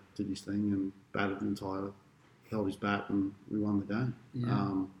 Matt Gillette did his thing and held his bat, and we won the game.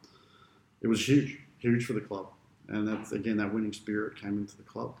 Yeah. It was huge for the club. And that's, again, that winning spirit came into the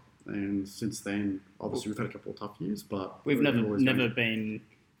club. And since then, obviously, we've had a couple of tough years, but we've never been,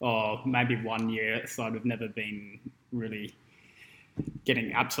 or maybe 1 year aside, we've never been really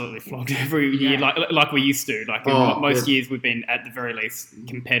getting absolutely flogged every year like we used to. Like most years, we've been at the very least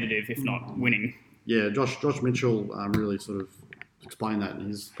competitive, if not winning. Yeah, Josh Mitchell really sort of explained that in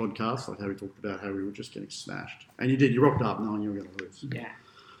his podcast, like how he talked about how we were just getting smashed. And you rocked up knowing you were going to lose. Yeah.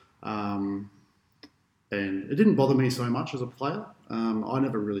 And it didn't bother me so much as a player. I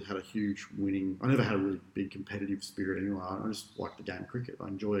never really had I never had a really big competitive spirit anyway. I just like the game of cricket. I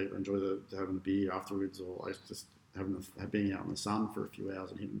enjoy having the beer afterwards, or I just being out in the sun for a few hours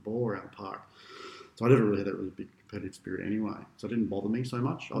and hitting the ball around the park. So I never really had that really big competitive spirit anyway. So it didn't bother me so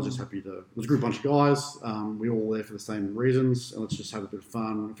much. I was just happy it was a good bunch of guys. We were all there for the same reasons, and let's just have a bit of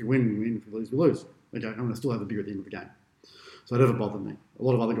fun. If you win, we win. If you lose, we lose. Okay, I'm going to still have a beer at the end of the game. So it never bothered me. A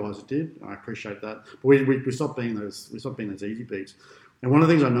lot of other guys did, and I appreciate that. But we stopped being those easy beats. And one of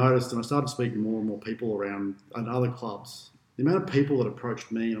the things I noticed, and I started speaking to more and more people around at other clubs, the amount of people that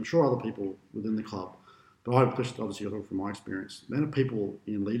approached me, and I'm sure other people within the club, but I obviously got it from my experience, the amount of people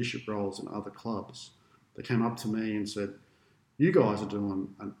in leadership roles in other clubs that came up to me and said, you guys are doing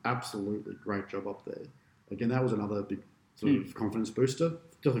an absolutely great job up there. Again, that was another big sort of confidence booster,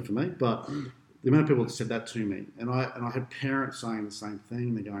 definitely for me, but the amount of people that said that to me, and I had parents saying the same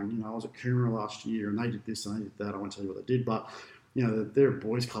thing. They're going, I was at Coomera last year and they did this and they did that. I won't tell you what they did, but they're a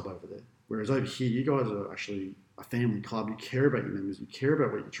boys' club over there. Whereas over here, you guys are actually a family club. You care about your members. You care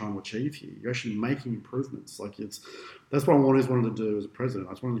about what you're trying to achieve here. You're actually making improvements. That's what I always wanted to do as a president.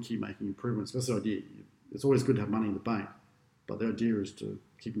 I just wanted to keep making improvements. That's the idea. It's always good to have money in the bank, but the idea is to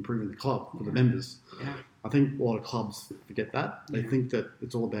keep improving the club for the members. Yeah. I think a lot of clubs forget that. They think that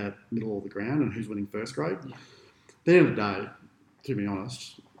it's all about middle of the ground and who's winning first grade. Yeah. At the end of the day, to be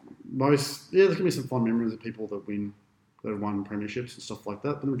honest, there's going to be some fond memories of people that have won premierships and stuff like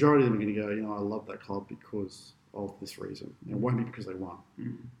that, but the majority of them are going to go, I love that club because of this reason. It won't be because they won.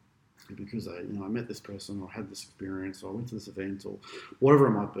 It'll be because I met this person or had this experience or I went to this event or whatever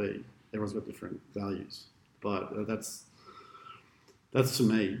it might be. Everyone's got different values, but that's to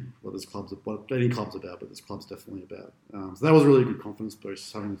me what any club's about, but this club's definitely about. So that was a really good confidence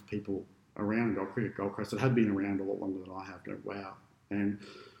boost, having people around Gold Coast that had been around a lot longer than I have go, wow. And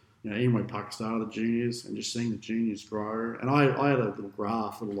Ian Wade Parker started the juniors and just seeing the juniors grow. And I had a little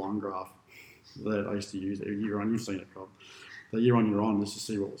line graph that I used to use year on. You've seen it, Rob. That year on, just to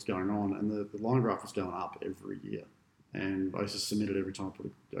see what was going on. And the line graph was going up every year. And I used to submit it every time I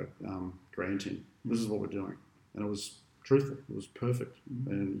put a grant in. This is what we're doing. And it was truthful. It was perfect.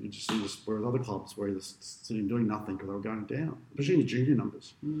 And you just see this, whereas other clubs where they're sitting doing nothing because they were going down, especially in the junior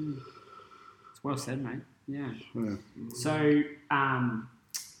numbers. It's well said, mate. Yeah. So,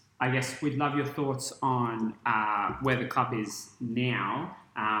 I guess we'd love your thoughts on where the club is now.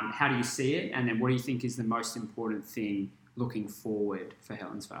 How do you see it? And then what do you think is the most important thing looking forward for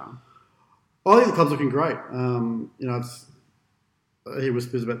Helensvale? I think the club's looking great. He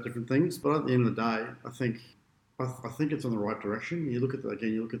whispers about different things, but at the end of the day, I think it's in the right direction. You look at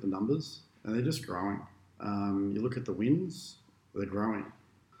the numbers, and they're just growing. You look at the wins, they're growing.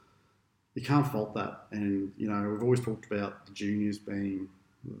 You can't fault that. And we've always talked about the juniors being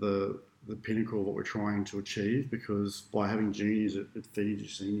the the pinnacle of what we're trying to achieve, because by having juniors, it feeds your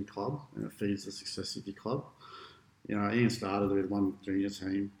senior club and it feeds the success of your club. You know, Ian started with one junior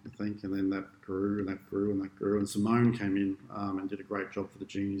team, I think, and then that grew and that grew and that grew. And Simone came in and did a great job for the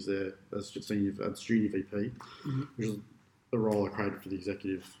juniors there as junior VP, which is a role I created for the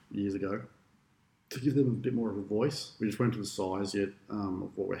executive years ago to give them a bit more of a voice. We just weren't to the size yet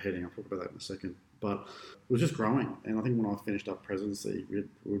of what we're heading. I'll talk about that in a second. But it was just growing. And I think when I finished up presidency, we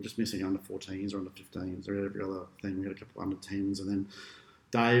were just missing under 14s or under 15s or every other thing. We had a couple under 10s. And then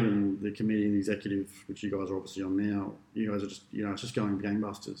Dave and the committee and the executive, which you guys are obviously on now, you guys are just, you know, it's just going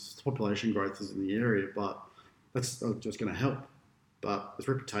gangbusters. The population growth is in the area, but that's just going to help. But it's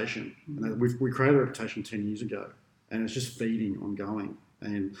reputation. And we created a reputation 10 years ago, and it's just feeding ongoing.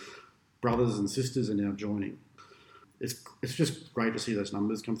 And brothers and sisters are now joining. It's just great to see those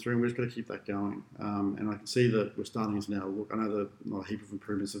numbers come through, and we're just got to keep that going. And I can see that we're starting to now look. I know that not a heap of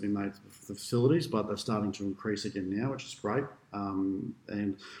improvements have been made to the facilities, but they're starting to increase again now, which is great.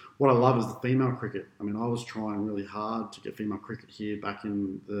 And what I love is the female cricket. I mean, I was trying really hard to get female cricket here back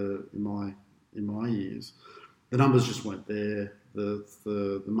in my years. The numbers just weren't there.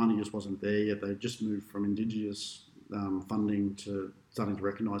 The money just wasn't there yet. They just moved from Indigenous funding to starting to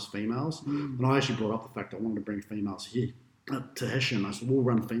recognise females. And I actually brought up the fact I wanted to bring females here to Hessian. I said, we'll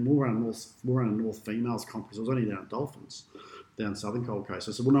run a North females comp, because I was only down at Dolphins, down Southern Gold Coast.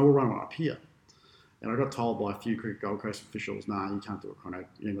 I said, well, no, we'll run one up here. And I got told by a few cricket Gold Coast officials, nah, you can't do it, Conrad.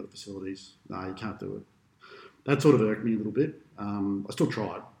 You ain't got the facilities. Nah, you can't do it. That sort of irked me a little bit. I still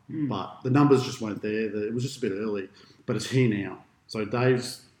tried, but the numbers just weren't there. It was just a bit early, but it's here now. So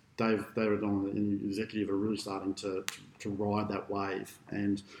David O'Donnell and the executive are really starting to ride that wave.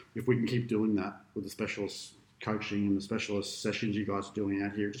 And if we can keep doing that with the specialist coaching and the specialist sessions you guys are doing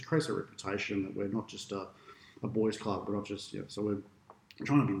out here, it just creates a reputation that we're not just a boys club, we're not just, so we're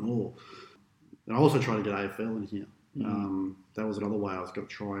trying to be more. And I also try to get AFL in here. That was another way I was going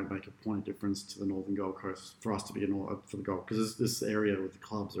to try and make a point of difference to the Northern Gold Coast for us to be for the Gold, because this area with the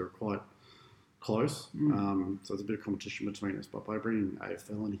clubs are quite close. So there's a bit of competition between us. But by bringing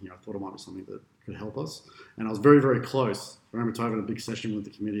AFL in here, I thought it might be something that could help us. And I was very, very close. I remember having a big session with the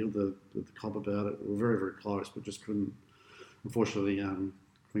committee, with the club about it. We were very, very close, but just couldn't. Unfortunately,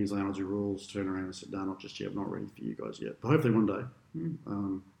 Queensland Energy Rules turned around and said, no, not just yet. I'm not ready for you guys yet. But hopefully one day.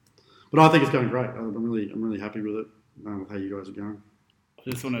 But I think it's going great. I'm really happy with it, with how you guys are going. I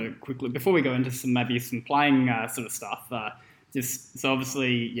just want to quickly, before we go into some playing sort of stuff, so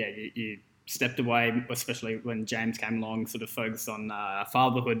obviously, you stepped away, especially when James came along, sort of focused on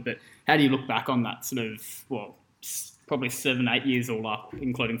fatherhood. But how do you look back on that sort of, probably 7-8 years all up,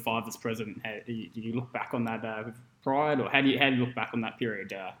 including 5 as president? Do you look back on that with pride, or how do you look back on that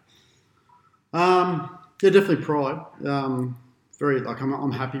period? Yeah, definitely pride.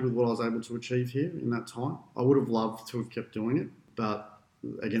 I'm happy with what I was able to achieve here in that time. I would have loved to have kept doing it, but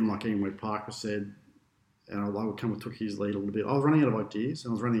again, like Ian Parker said, and I took his lead a little bit. I was running out of ideas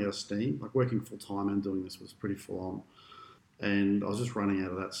and I was running out of steam. Like, working full time and doing this was pretty full on, and I was just running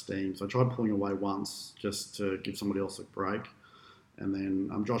out of that steam. So I tried pulling away once just to give somebody else a break, and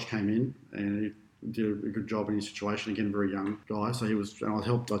then Josh came in and he did a good job in his situation. Again, very young guy, so he was. And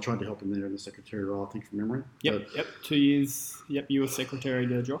I tried to help him there in the secretary role, I think, from memory. Yep. 2 years. Yep, you were secretary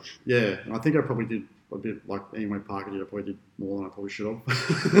to Josh. Yeah, and I think I probably did a bit like Ian Parker did. I probably did more than I probably should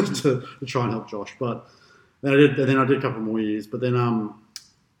have to try and help Josh. But then I did a couple more years. But then, I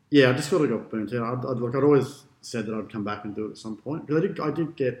just sort of got burnt out. I'd always said that I'd come back and do it at some point. Because I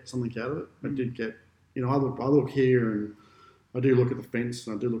did get something out of it. I did get, I look here and I do look at the fence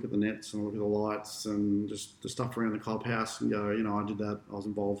and I do look at the nets and I look at the lights and just the stuff around the clubhouse and go, I did that. I was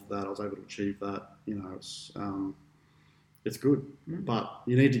involved with that. I was able to achieve that. It's good, but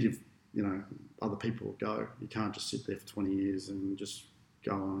you need to give, other people a go. You can't just sit there for 20 years and just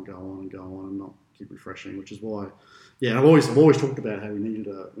go on and go on and go on and not keep refreshing, which is why, I've always talked about how we needed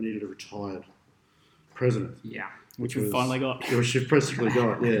a retired president. Yeah, which we finally got. Which you've presently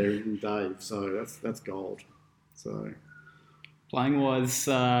got, in Dave. So that's gold. So. Playing wise,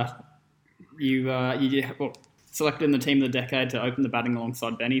 you selected in the team of the decade to open the batting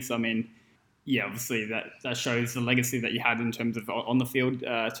alongside Benny. So, I mean, obviously that shows the legacy that you had in terms of on the field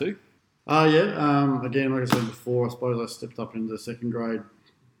too. Again, like I said before, I suppose I stepped up into second grade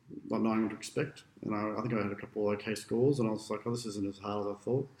not knowing what to expect. I think I had a couple of okay scores and I was like, oh, this isn't as hard as I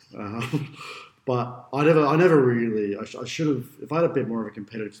thought. But I never really, I should have, if I had a bit more of a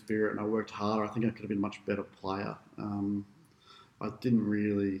competitive spirit and I worked harder, I think I could have been a much better player. I didn't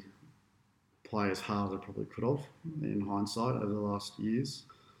really play as hard as I probably could have in hindsight over the last years.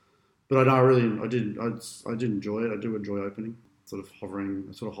 But I did enjoy it. I do enjoy opening.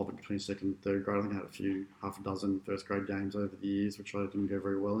 sort of hovered between second and third grade. I think I had half a dozen first grade games over the years, which I didn't go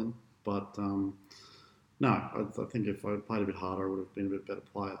very well in. But no, I think if I played a bit harder, I would have been a bit better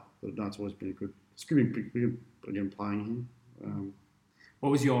player. But no, it's always been it's been good again playing here.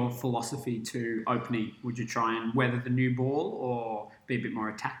 What was your philosophy to opening? Would you try and weather the new ball or be a bit more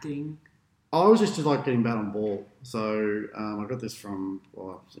attacking? I always used to like getting bat on ball. So I got this from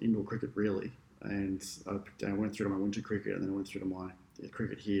indoor cricket, really. And I went through to my winter cricket and then I went through to my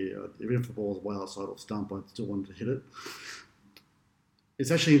cricket here. Even if the ball was well outside off stump, I still wanted to hit it. It's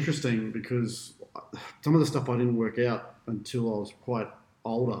actually interesting because some of the stuff I didn't work out until I was quite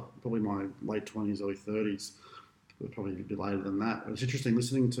older, probably my late 20s, early 30s. Probably a bit later than that. It's interesting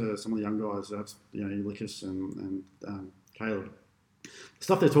listening to some of the young guys, that's Ulysses and Caleb. The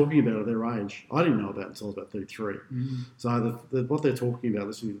stuff they're talking about at their age, I didn't know about until I was about 33. Mm-hmm. So what they're talking about,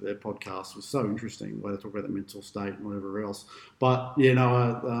 listening to their podcast, was so interesting. The way they talk about the mental state and whatever else. But I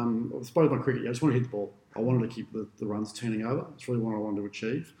suppose my cricket, I just wanted to hit the ball. I wanted to keep the runs turning over. That's really what I wanted to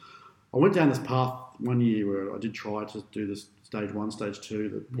achieve. I went down this path one year where I did try to do this stage 1, stage 2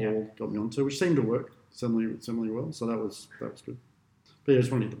 that Paul got me onto, which seemed to work similarly well. So that was good. But I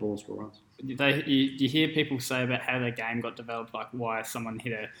just wanted to hit the ball and score runs. You hear people say about how their game got developed, like why someone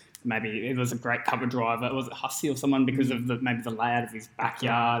hit maybe it was a great cover driver, was it Hussey or someone because of maybe the layout of his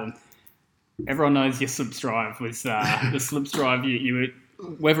backyard, and everyone knows your slips drive was the slips drive. You were,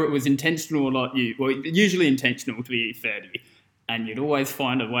 whether it was intentional or not, usually intentional to be 30, and you'd always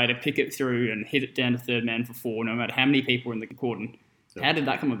find a way to pick it through and hit it down to third man for 4, no matter how many people were in the cordon. How did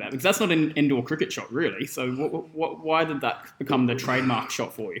that come about? Because that's not an indoor cricket shot, really. So why did that become the trademark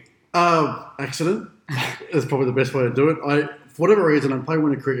shot for you? Accident is probably the best way to do it. For whatever reason, I play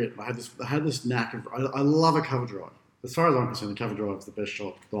winter cricket. I had this knack of. I love a cover drive. As far as I'm concerned, the cover drive is the best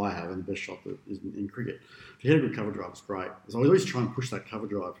shot that I have and the best shot that is in cricket. If you hit a good cover drive, it's great. So I always try and push that cover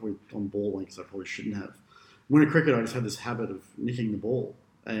drive probably on ball lengths I probably shouldn't have. Winter cricket, I just had this habit of nicking the ball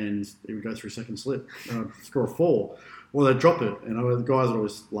and it would go through second slip and I'd score a 4. Well, they'd drop it, and the guys would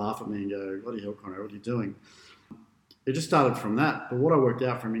always laugh at me and go, "Bloody hell, Conrad, what are you doing?" It just started from that. But what I worked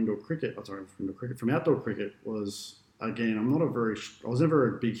out from outdoor cricket was, again, I was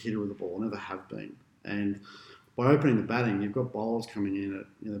never a big hitter with the ball, I never have been. And by opening the batting, you've got bowlers coming in at,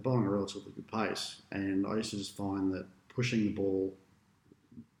 they're bowling at a relatively good pace. And I used to just find that pushing the ball,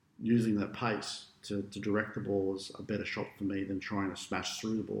 using that pace to direct the ball was a better shot for me than trying to smash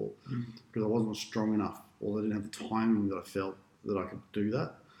through the ball because I wasn't strong enough. Or I didn't have the timing that I felt that I could do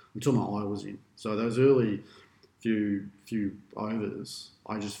that until my eye was in. So those early few overs,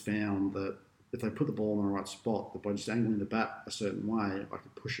 I just found that if they put the ball in the right spot, that by just angling the bat a certain way, I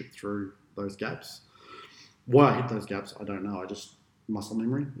could push it through those gaps. Why I hit those gaps, I don't know. I just muscle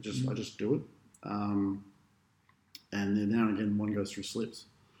memory. I just do it. And then now and again, one goes through slips.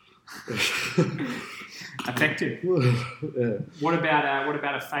 Effective. Yeah. What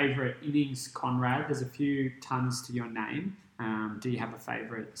about a favourite innings, Conrad? There's a few tons to your name. Do you have a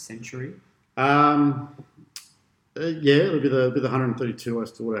favourite century? Yeah, it'll be the 132 I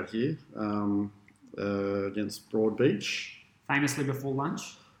scored out here against Broadbeach. Famously before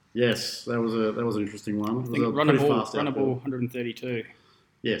lunch. Yes, that was an interesting one. It was run a ball 132.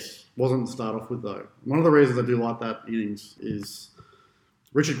 Yes, wasn't to start off with though. One of the reasons I do like that innings is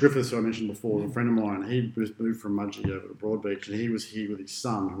Richard Griffiths, who I mentioned before, was a friend of mine. He was moved from Mudgee over to Broadbeach, and he was here with his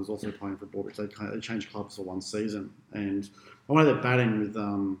son, who was also playing for Broadbeach. They changed clubs for one season, and I went out batting with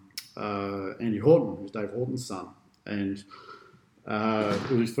Andy Horton, who's Dave Horton's son, and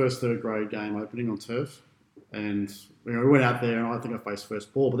it was his first third grade game opening on turf, and we went out there, and I think I faced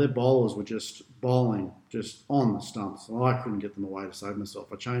first ball, but their bowlers were just bowling just on the stumps, and I couldn't get them away to save myself.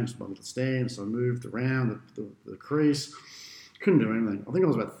 I changed my little stance, I moved around the crease. Couldn't do anything. I think I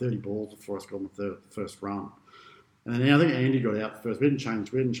was about 30 balls before I scored my first run. And then I think Andy got out first. We hadn't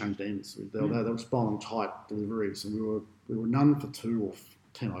changed ends. They were bowling tight deliveries, and we were none for 2 or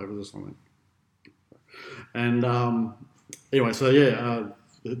 10 overs or something. And anyway, so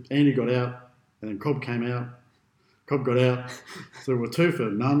Andy got out, and then Cobb came out. Cobb got out, so we were 2 for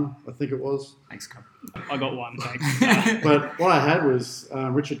none, I think it was. Thanks, Cobb. I got 1, thanks. But what I had was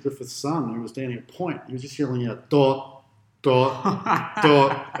Richard Griffith's son, who was standing at point. He was just yelling out, dot,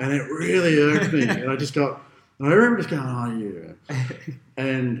 and it really irked me. And I remember just going, oh, yeah.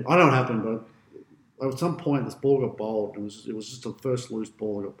 And I don't know what happened, but at some point this ball got bowled. It was just the first loose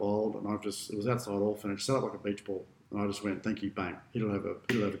ball that got bowled, and it was outside off, and it set up like a beach ball. And I just went, thank you, bang. Hit it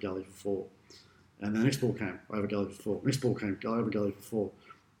over gully for 4. And the next ball came, over gully for 4. Next ball came, over gully for 4.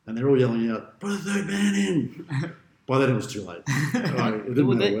 And they're all yelling out, put a third man in. By then it was too late. It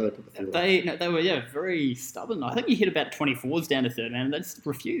didn't matter where they put the field. They were very stubborn. I think you hit about 24s down to third man, and they just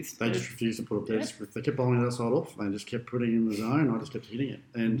refused. They just refused to put it there. They kept bowling that side off. They just kept putting it in the zone. I just kept hitting it.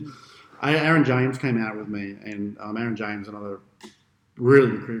 And Aaron James came out with me, and Aaron James, another really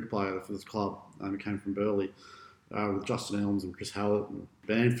good cricket player for this club, he came from Burleigh, with Justin Elms and Chris Hallett and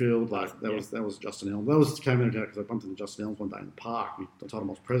Banfield. That was Justin Elms. That was came out because I bumped into Justin Elms one day in the park. I told him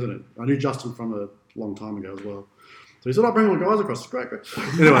I was president. I knew Justin from a long time ago as well. So he said, I'll bring all the guys across. It's great.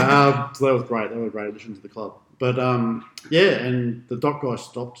 Anyway, so that was great. They were a great addition to the club. But, and the dot guy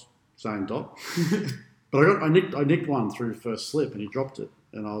stopped saying dot. But I nicked one through first slip, and he dropped it.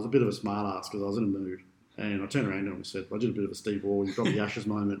 And I was a bit of a smart ass because I was in a mood. And I turned around to him and said, I did a bit of a Steve Waugh. You dropped the Ashes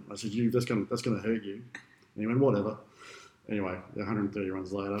moment. I said, that's going to hurt you. And he went, whatever. Anyway, 130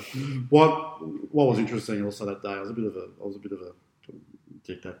 runs later. What was interesting also that day, I was a bit of a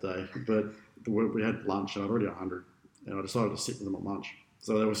dick that day. But we had lunch, and I'd already 100. And I decided to sit with them at lunch.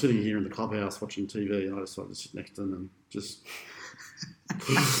 So they were sitting here in the clubhouse watching TV, and I decided to sit next to them and just.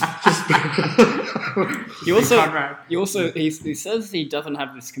 He says he doesn't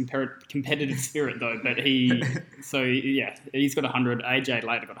have this competitive spirit though, but he's got 100. AJ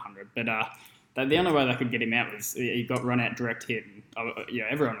later got 100, but the only way they could get him out was he got run out direct hit. And,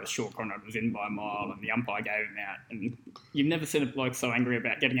 everyone was sure Conrad was in by a mile, and the umpire gave him out. And you've never seen a bloke so angry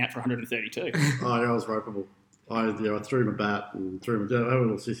about getting out for 132. Oh, yeah, I was ropeable. I threw him a bat and threw him a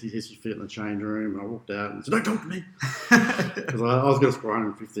little hissy fit in the change room, and I walked out and said, "Don't talk to me," because I was going to score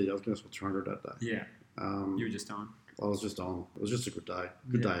 150. I was going to score 200 that day. Yeah, you were just on. I was just on. It was just a good day.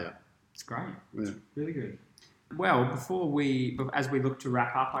 Good day out. It's great. Yeah. It's really good. Well, as we look to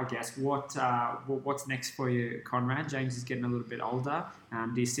wrap up, I guess what's next for you, Conrad? James is getting a little bit older.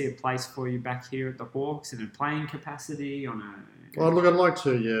 Do you see a place for you back here at the Hawks in a playing capacity? Well, look, I'd like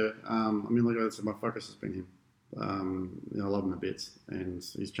to. Yeah. Like I said, my focus has been him. I love him a bit, and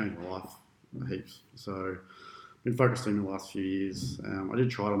he's changed my life heaps. So I've been focused on him the last few years. I did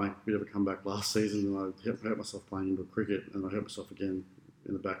try to make a bit of a comeback last season, and I hurt myself playing indoor cricket, and I hurt myself again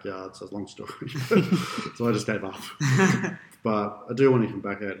in the backyard. So it's a long story. So I just gave up. But I do want to come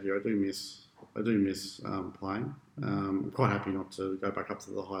back out here. I do miss playing. I'm quite happy not to go back up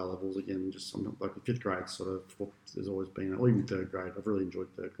to the higher levels again. Just like the fifth grade sort of there's always been, or even third grade. I've really enjoyed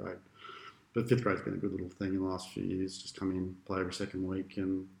third grade. But fifth grade's been a good little thing in the last few years. Just come in, play every second week,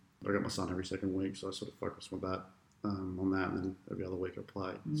 and I got my son every second week, so I sort of focus on that, and then every other week I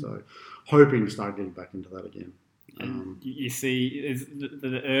play. So hoping to start getting back into that again. You see, is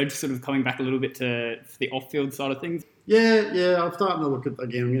the urge sort of coming back a little bit to the off-field side of things? Yeah. I'm starting to look at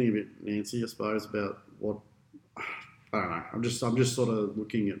again. I'm getting a bit antsy, I suppose, about what I don't know. I'm just sort of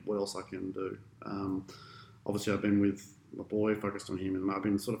looking at what else I can do. Obviously, I've been with my boy, focused on him, and I've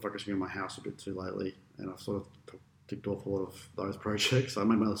been sort of focusing on my house a bit too lately, and I've sort of ticked off a lot of those projects. I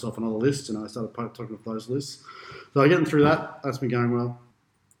made myself another list, and I started talking off those lists. So I'm getting through that. That's been going well.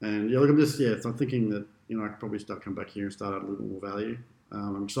 And so I'm thinking that I could probably start coming back here and start adding a little more value.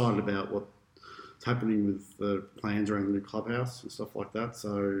 I'm excited about what's happening with the plans around the new clubhouse and stuff like that.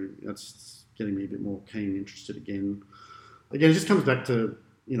 So that's getting me a bit more keen and interested again. Again, it just comes back to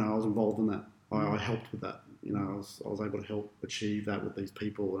I was involved in that. I helped with that. I was able to help achieve that with these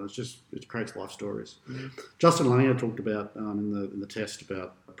people, and it creates life stories. Mm-hmm. Justin Langer talked about in the test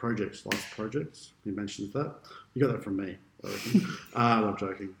about life projects. He mentioned that. You got that from me, I reckon. I'm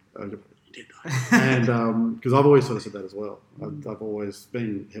joking. You did know. And because I've always sort of said that as well. I've always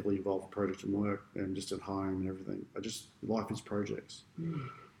been heavily involved in projects and work, and just at home and everything. Life is projects. Mm.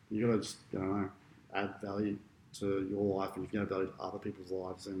 You got to just add value to your life, and if you add value to other people's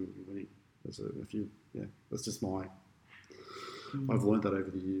lives, then you're winning. That's just I've learned that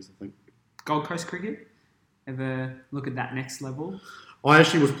over the years, I think. Gold Coast cricket? Ever look at that next level? I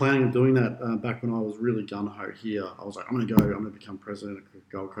actually was planning on doing that back when I was really gung-ho here. I was like, I'm going to become president of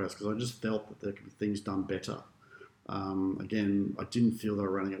Gold Coast, because I just felt that there could be things done better. Again, I didn't feel they were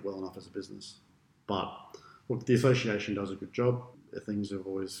running it well enough as a business. But look, the association does a good job. Things have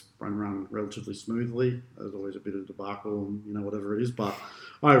always run relatively smoothly. There's always a bit of debacle and whatever it is, but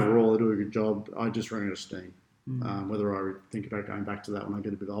overall they do a good job. I just ran out of steam. Whether I think about going back to that when I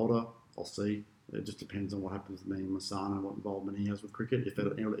get a bit older, I'll see. It just depends on what happens with me and my son and what involvement he has with cricket, if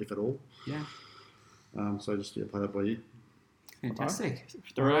at all. Yeah. So just play that by ear. Fantastic.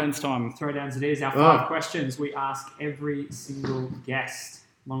 Throwdowns it is. Our 5 questions we ask every single guest.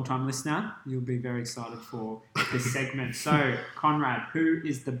 Long-time listener, you'll be very excited for this segment. So, Conrad, who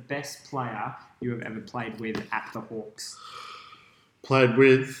is the best player you have ever played with at the Hawks? Played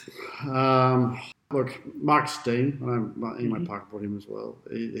with, Mark Steen. Ian Park brought him as well.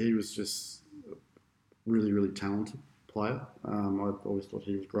 He was just really, really talented player. I always thought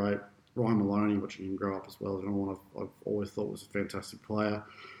he was great. Ryan Maloney, watching him grow up as well, is another one I've always thought was a fantastic player.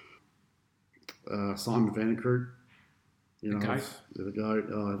 Simon Vanderkroot, you know, the goat.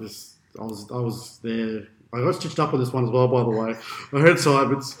 I was there. I got stitched up on this one as well, by the way. I heard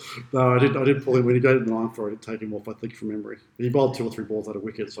Simon's. No, I did pull him when he got in the line for it. I did take him off, I think, from memory. He bowled 2 or 3 balls out of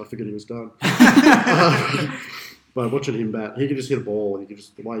wicket, so I figured he was done. But watching him bat, he could just hit a ball, and he could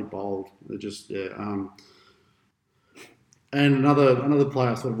just, the way he bowled, it just, yeah. And another player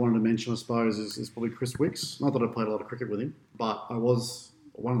I sort of wanted to mention, I suppose, is probably Chris Wicks. Not that I played a lot of cricket with him, but I was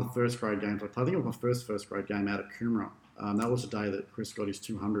one of the first grade games I played. I think it was my first grade game out at Coomera. That was the day that Chris got his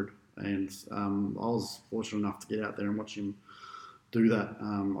 200, and I was fortunate enough to get out there and watch him do that.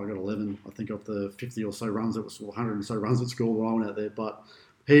 I got 11, I think, of the 50 or so runs. It was 100 and so runs at school when I went out there, but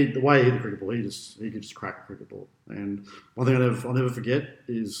the way he hit the cricket ball, he could just crack a cricket ball. And one thing I'll never forget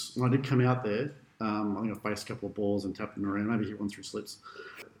is when I did come out there, I think I faced a couple of balls and tapped them around. Maybe he won through slips.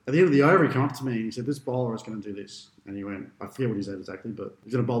 At the end of the over, he came up to me and he said, "This bowler is going to do this." And he went, I forget what he said exactly, but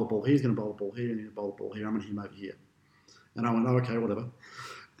he's going to bowl the ball here, he's going to bowl the ball here, and he's going to bowl the ball here. I'm going to hit him over here. And I went, "Oh, okay, whatever."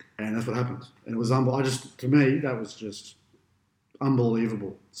 And that's what happened. And it was to me, that was just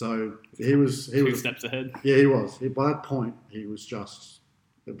unbelievable. So he was 2 steps ahead. Yeah, he was. By that point, he was just.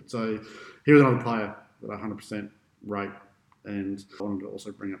 So he was another player that I 100% rate. And I wanted to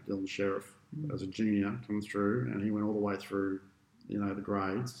also bring up Dylan Sheriff as a junior coming through, and he went all the way through, the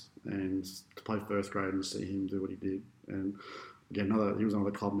grades, and to play first grade and see him do what he did. And again, he was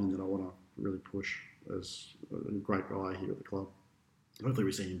another clubman that I want to really push as a great guy here at the club. Hopefully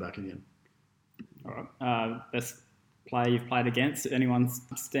we see him back again. All right. Best player you've played against? Anyone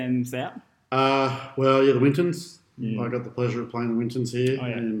stands out? Well, the Wintons. I got the pleasure of playing the Wintons here, Oh,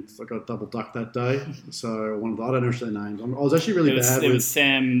 yeah. and I got double ducked that day. So I don't know their names. I was actually really bad. It was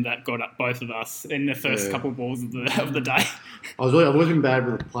Sam that got up both of us in the first couple of balls of the day. I've always been bad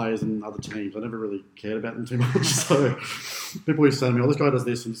with the players and other teams. I never really cared about them too much. So people used to say to me, "Oh, this guy does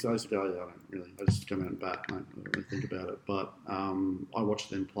this," and I used to go, "Yeah, I don't really. I just come out and bat. I don't really think about it." But I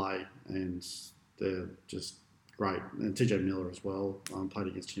watched them play, and they're just great. And TJ Miller as well. Played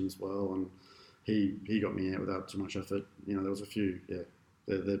against him as well, and he got me out without too much effort. There was a few. Yeah,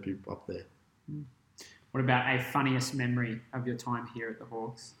 they'd be up there. What about a funniest memory of your time here at the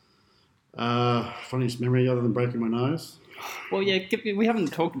Hawks? Funniest memory other than breaking my nose? Well, yeah, we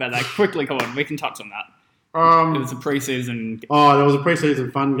haven't talked about that. Quickly, come on, we can touch on that. It was a pre-season. There was a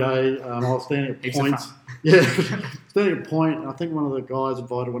pre-season fun day. I was standing at point. Yeah, standing at point. And I think one of the guys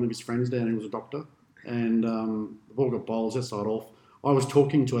invited one of his friends down. He was a doctor, and the ball got bowled. Just started off. I was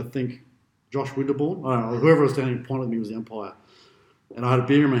talking to, I think, Josh Winterbourne. I don't know, whoever was standing at point with me was the umpire. And I had a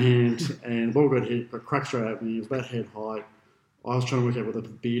beer in my hand, and the ball got hit, got cracked straight at me. It was about head height. I was trying to work out whether to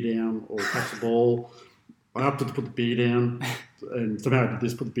put the beer down or catch the ball. I opted to put the beer down, and somehow I did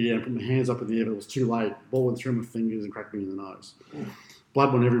this, put the beer down, put my hands up in the air, but it was too late. The ball went through my fingers and cracked me in the nose.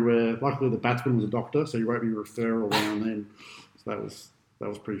 Blood went everywhere. Luckily, the batsman was a doctor, so he wrote me a referral around then. So that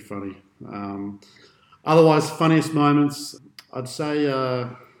was pretty funny. Otherwise, funniest moments, I'd say, I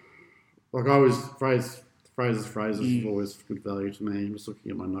always phrases is always good value to me. I'm just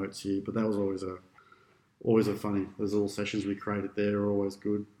looking at my notes here, but that was always a funny. Those little sessions we created there are always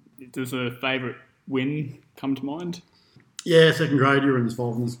good. Does a favourite win come to mind? Yeah, second grade, you were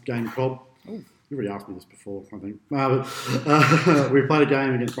involved in this game club. Oh. You already asked me this before, I think. We played a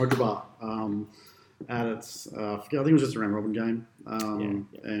game against Modrabar at its, I think it was just a round robin game. And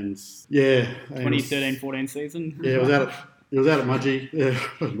 2013-14 season. Yeah, it was out at Mudgee. Yeah,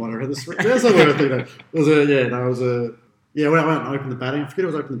 I might have read this. That's not what I think. When I went and opened the batting, I forget who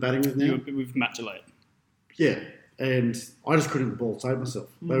I was opening the batting with now. With Match Alert. Yeah, and I just couldn't hit the ball to save myself.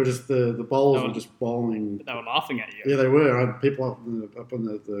 They were just, the bowlers were just bowling. They were laughing at you. Yeah, they were. I had people up in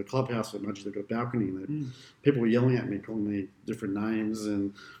the clubhouse at Mudgee, they've got a balcony, and people were yelling at me, calling me different names,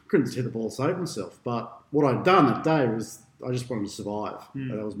 and I couldn't just hit the ball to save myself. But what I'd done that day was I just wanted to survive.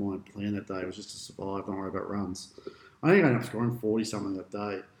 That was my plan that day, was just to survive, don't worry about runs. I think I ended up scoring 40-something that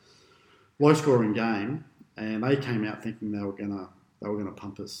day. Low-scoring game, and they came out thinking they were gonna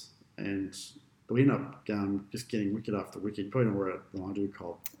pump us, and we ended up just getting wicket after wicket. You probably know where I do,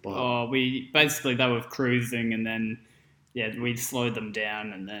 Cole. They were cruising, and then we slowed them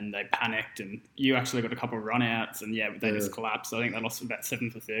down, and then they panicked, and you actually got a couple of run-outs, and they just collapsed. I think they lost about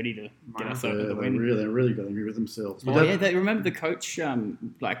 7 for 30 to get us over the win. They really got angry with themselves. They remember the coach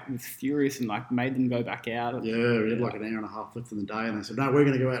was furious and made them go back out. Yeah, we had like an hour and a half left in the day, and they said, "No, we're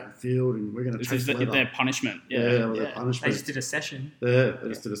going to go out in the field and we're going to chase leather." Their punishment. Their punishment. They just did a session. Yeah, they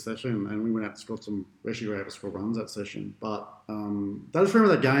just did a session, and we went out and scored some. We actually were able to score runs that session, but I just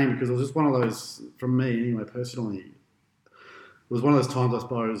remember that game because it was just one of those, from me anyway, personally. It was one of those times, I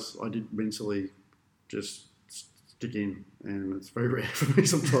suppose, I did mentally just stick in, and it's very rare for me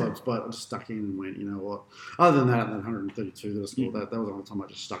sometimes, but I just stuck in and went, you know what? Other than that 132 that I scored, that was the only time I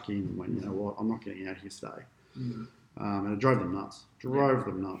just stuck in and went, you know what? I'm not getting out here today. And it drove them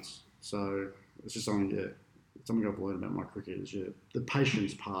nuts. So it's just something I've learned about my cricket is the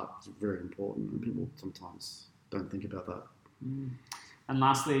patience part is very important, and people sometimes don't think about that. And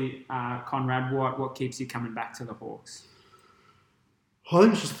lastly, Conrad, what keeps you coming back to the Hawks? I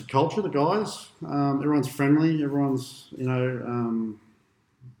think it's just the culture, the guys. Everyone's friendly. Everyone's,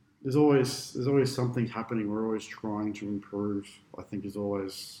 there's always something happening. We're always trying to improve. I think is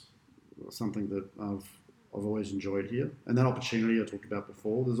always something that I've always enjoyed here. And that opportunity I talked about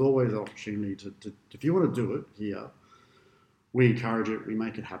before. There's always an opportunity to if you want to do it here, we encourage it. We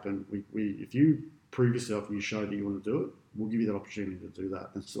make it happen. If you prove yourself and you show that you want to do it, we'll give you that opportunity to do that.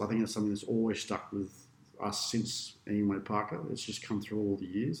 And so I think that's something that's always stuck with us since Ian Parker. It's just come through all the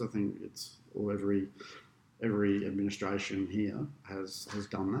years. I think every administration here has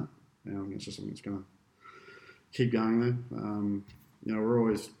done that. And I think it's just something that's going to keep going there. We're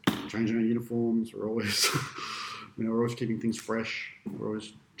always changing our uniforms. We're always, we're always keeping things fresh. We're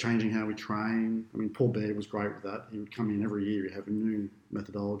always changing how we train. I mean, Paul Baird was great with that. He would come in every year. He'd have a new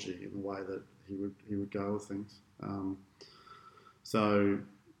methodology in the way that he would go with things.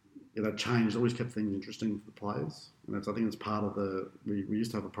 That change always kept things interesting for the players, and I think it's part of we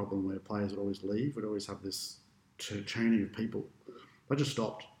used to have a problem where players would always leave. We'd always have this churning of people. That just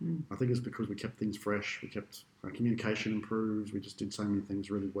stopped. I think it's because we kept things fresh. We kept our communication improved. We just did so many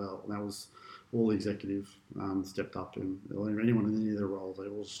things really well, and that was all the executive stepped up, and anyone in any of their roles, they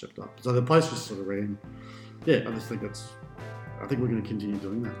all stepped up. So the place just sort of ran. Yeah, I just think I think we're going to continue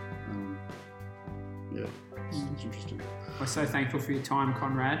doing that. It's interesting. We're so thankful for your time,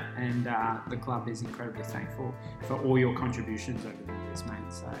 Conrad, and the club is incredibly thankful for all your contributions over the years, mate.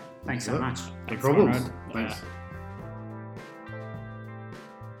 So thanks so much. No problems. Thanks.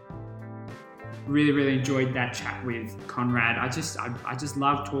 Really, really enjoyed that chat with Conrad. I just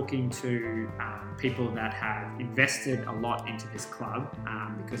love talking to people that have invested a lot into this club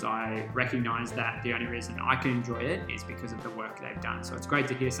because I recognise that the only reason I can enjoy it is because of the work they've done. So it's great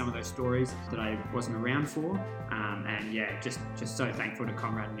to hear some of those stories that I wasn't around for. Just so thankful to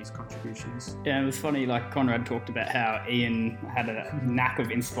Conrad and his contributions. Yeah, it was funny, like Conrad talked about how Ian had a knack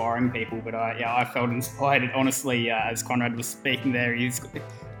of inspiring people, but I felt inspired, honestly, as Conrad was speaking there.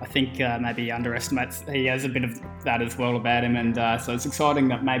 I think maybe he underestimates. He has a bit of that as well about him, and so it's exciting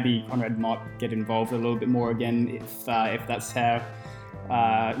that maybe Conrad might get involved a little bit more again if that's how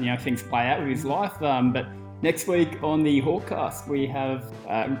things play out with his life. But next week on the Hawkcast we have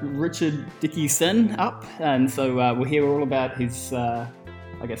Richard Dickson up, and so we'll hear all about his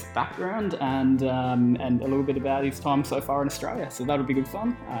background and a little bit about his time so far in Australia. So that'll be good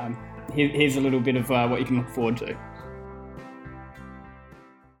fun. Here's a little bit of what you can look forward to.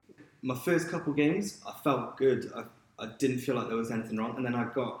 My first couple games, I felt good. I didn't feel like there was anything wrong. And then I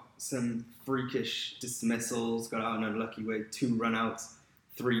got some freakish dismissals, got out in a unlucky way, 2 run-outs,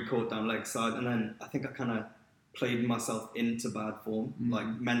 3 caught down leg side. And then I think I kind of played myself into bad form, like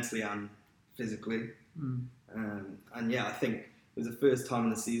mentally and physically. I think it was the first time in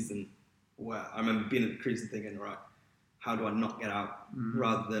the season where I remember being at the crease and thinking, right, how do I not get out?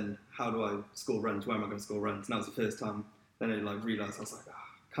 Rather than how do I score runs? Where am I going to score runs? And that was the first time. Then I realised, I was like,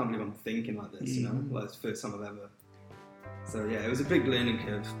 can't believe I'm thinking like this, Like it's the first time I've ever. So yeah, it was a big learning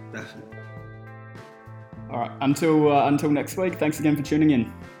curve, definitely. All right, until next week. Thanks again for tuning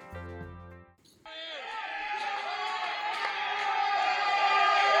in.